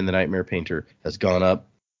Yumi and the Nightmare Painter has gone up.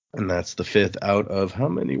 And that's the 5th out of how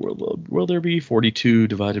many will there be? 42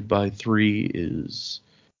 divided by 3 is...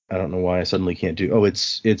 I don't know why I suddenly can't do... Oh,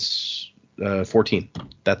 it's 14.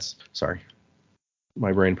 Sorry.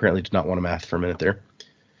 My brain apparently did not want to math for a minute there.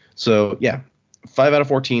 So, yeah, 5 out of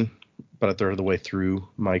 14, about a third of the way through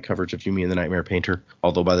my coverage of Yumi and the Nightmare Painter.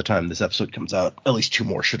 Although by the time this episode comes out, at least 2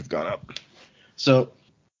 more should have gone up. So,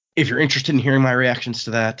 if you're interested in hearing my reactions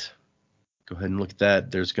to that, go ahead and look at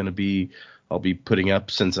that. I'll be putting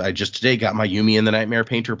up, since I just today got my Yumi and the Nightmare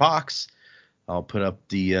Painter box, I'll put up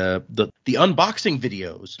the unboxing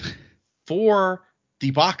videos for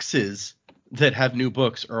the boxes that have new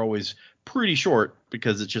books are always pretty short,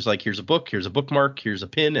 because it's just like, here's a book, here's a bookmark, here's a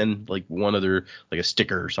pin, and like one other, like a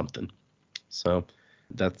sticker or something. So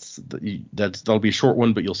that'll be a short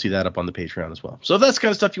one, but you'll see that up on the Patreon as well. So if that's the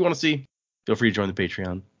kind of stuff you want to see, feel free to join the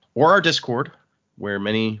Patreon or our Discord, where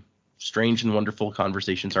many strange and wonderful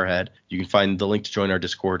conversations are had. You can find the link to join our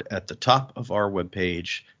Discord at the top of our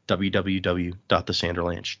webpage,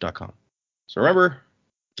 www.thesanderlanche.com. So remember,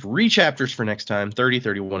 3 chapters for next time, 30,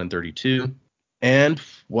 31, and 32. And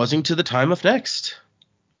wasing to the time of next.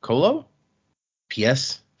 Colo?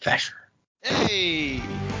 P.S. Vasher. Hey!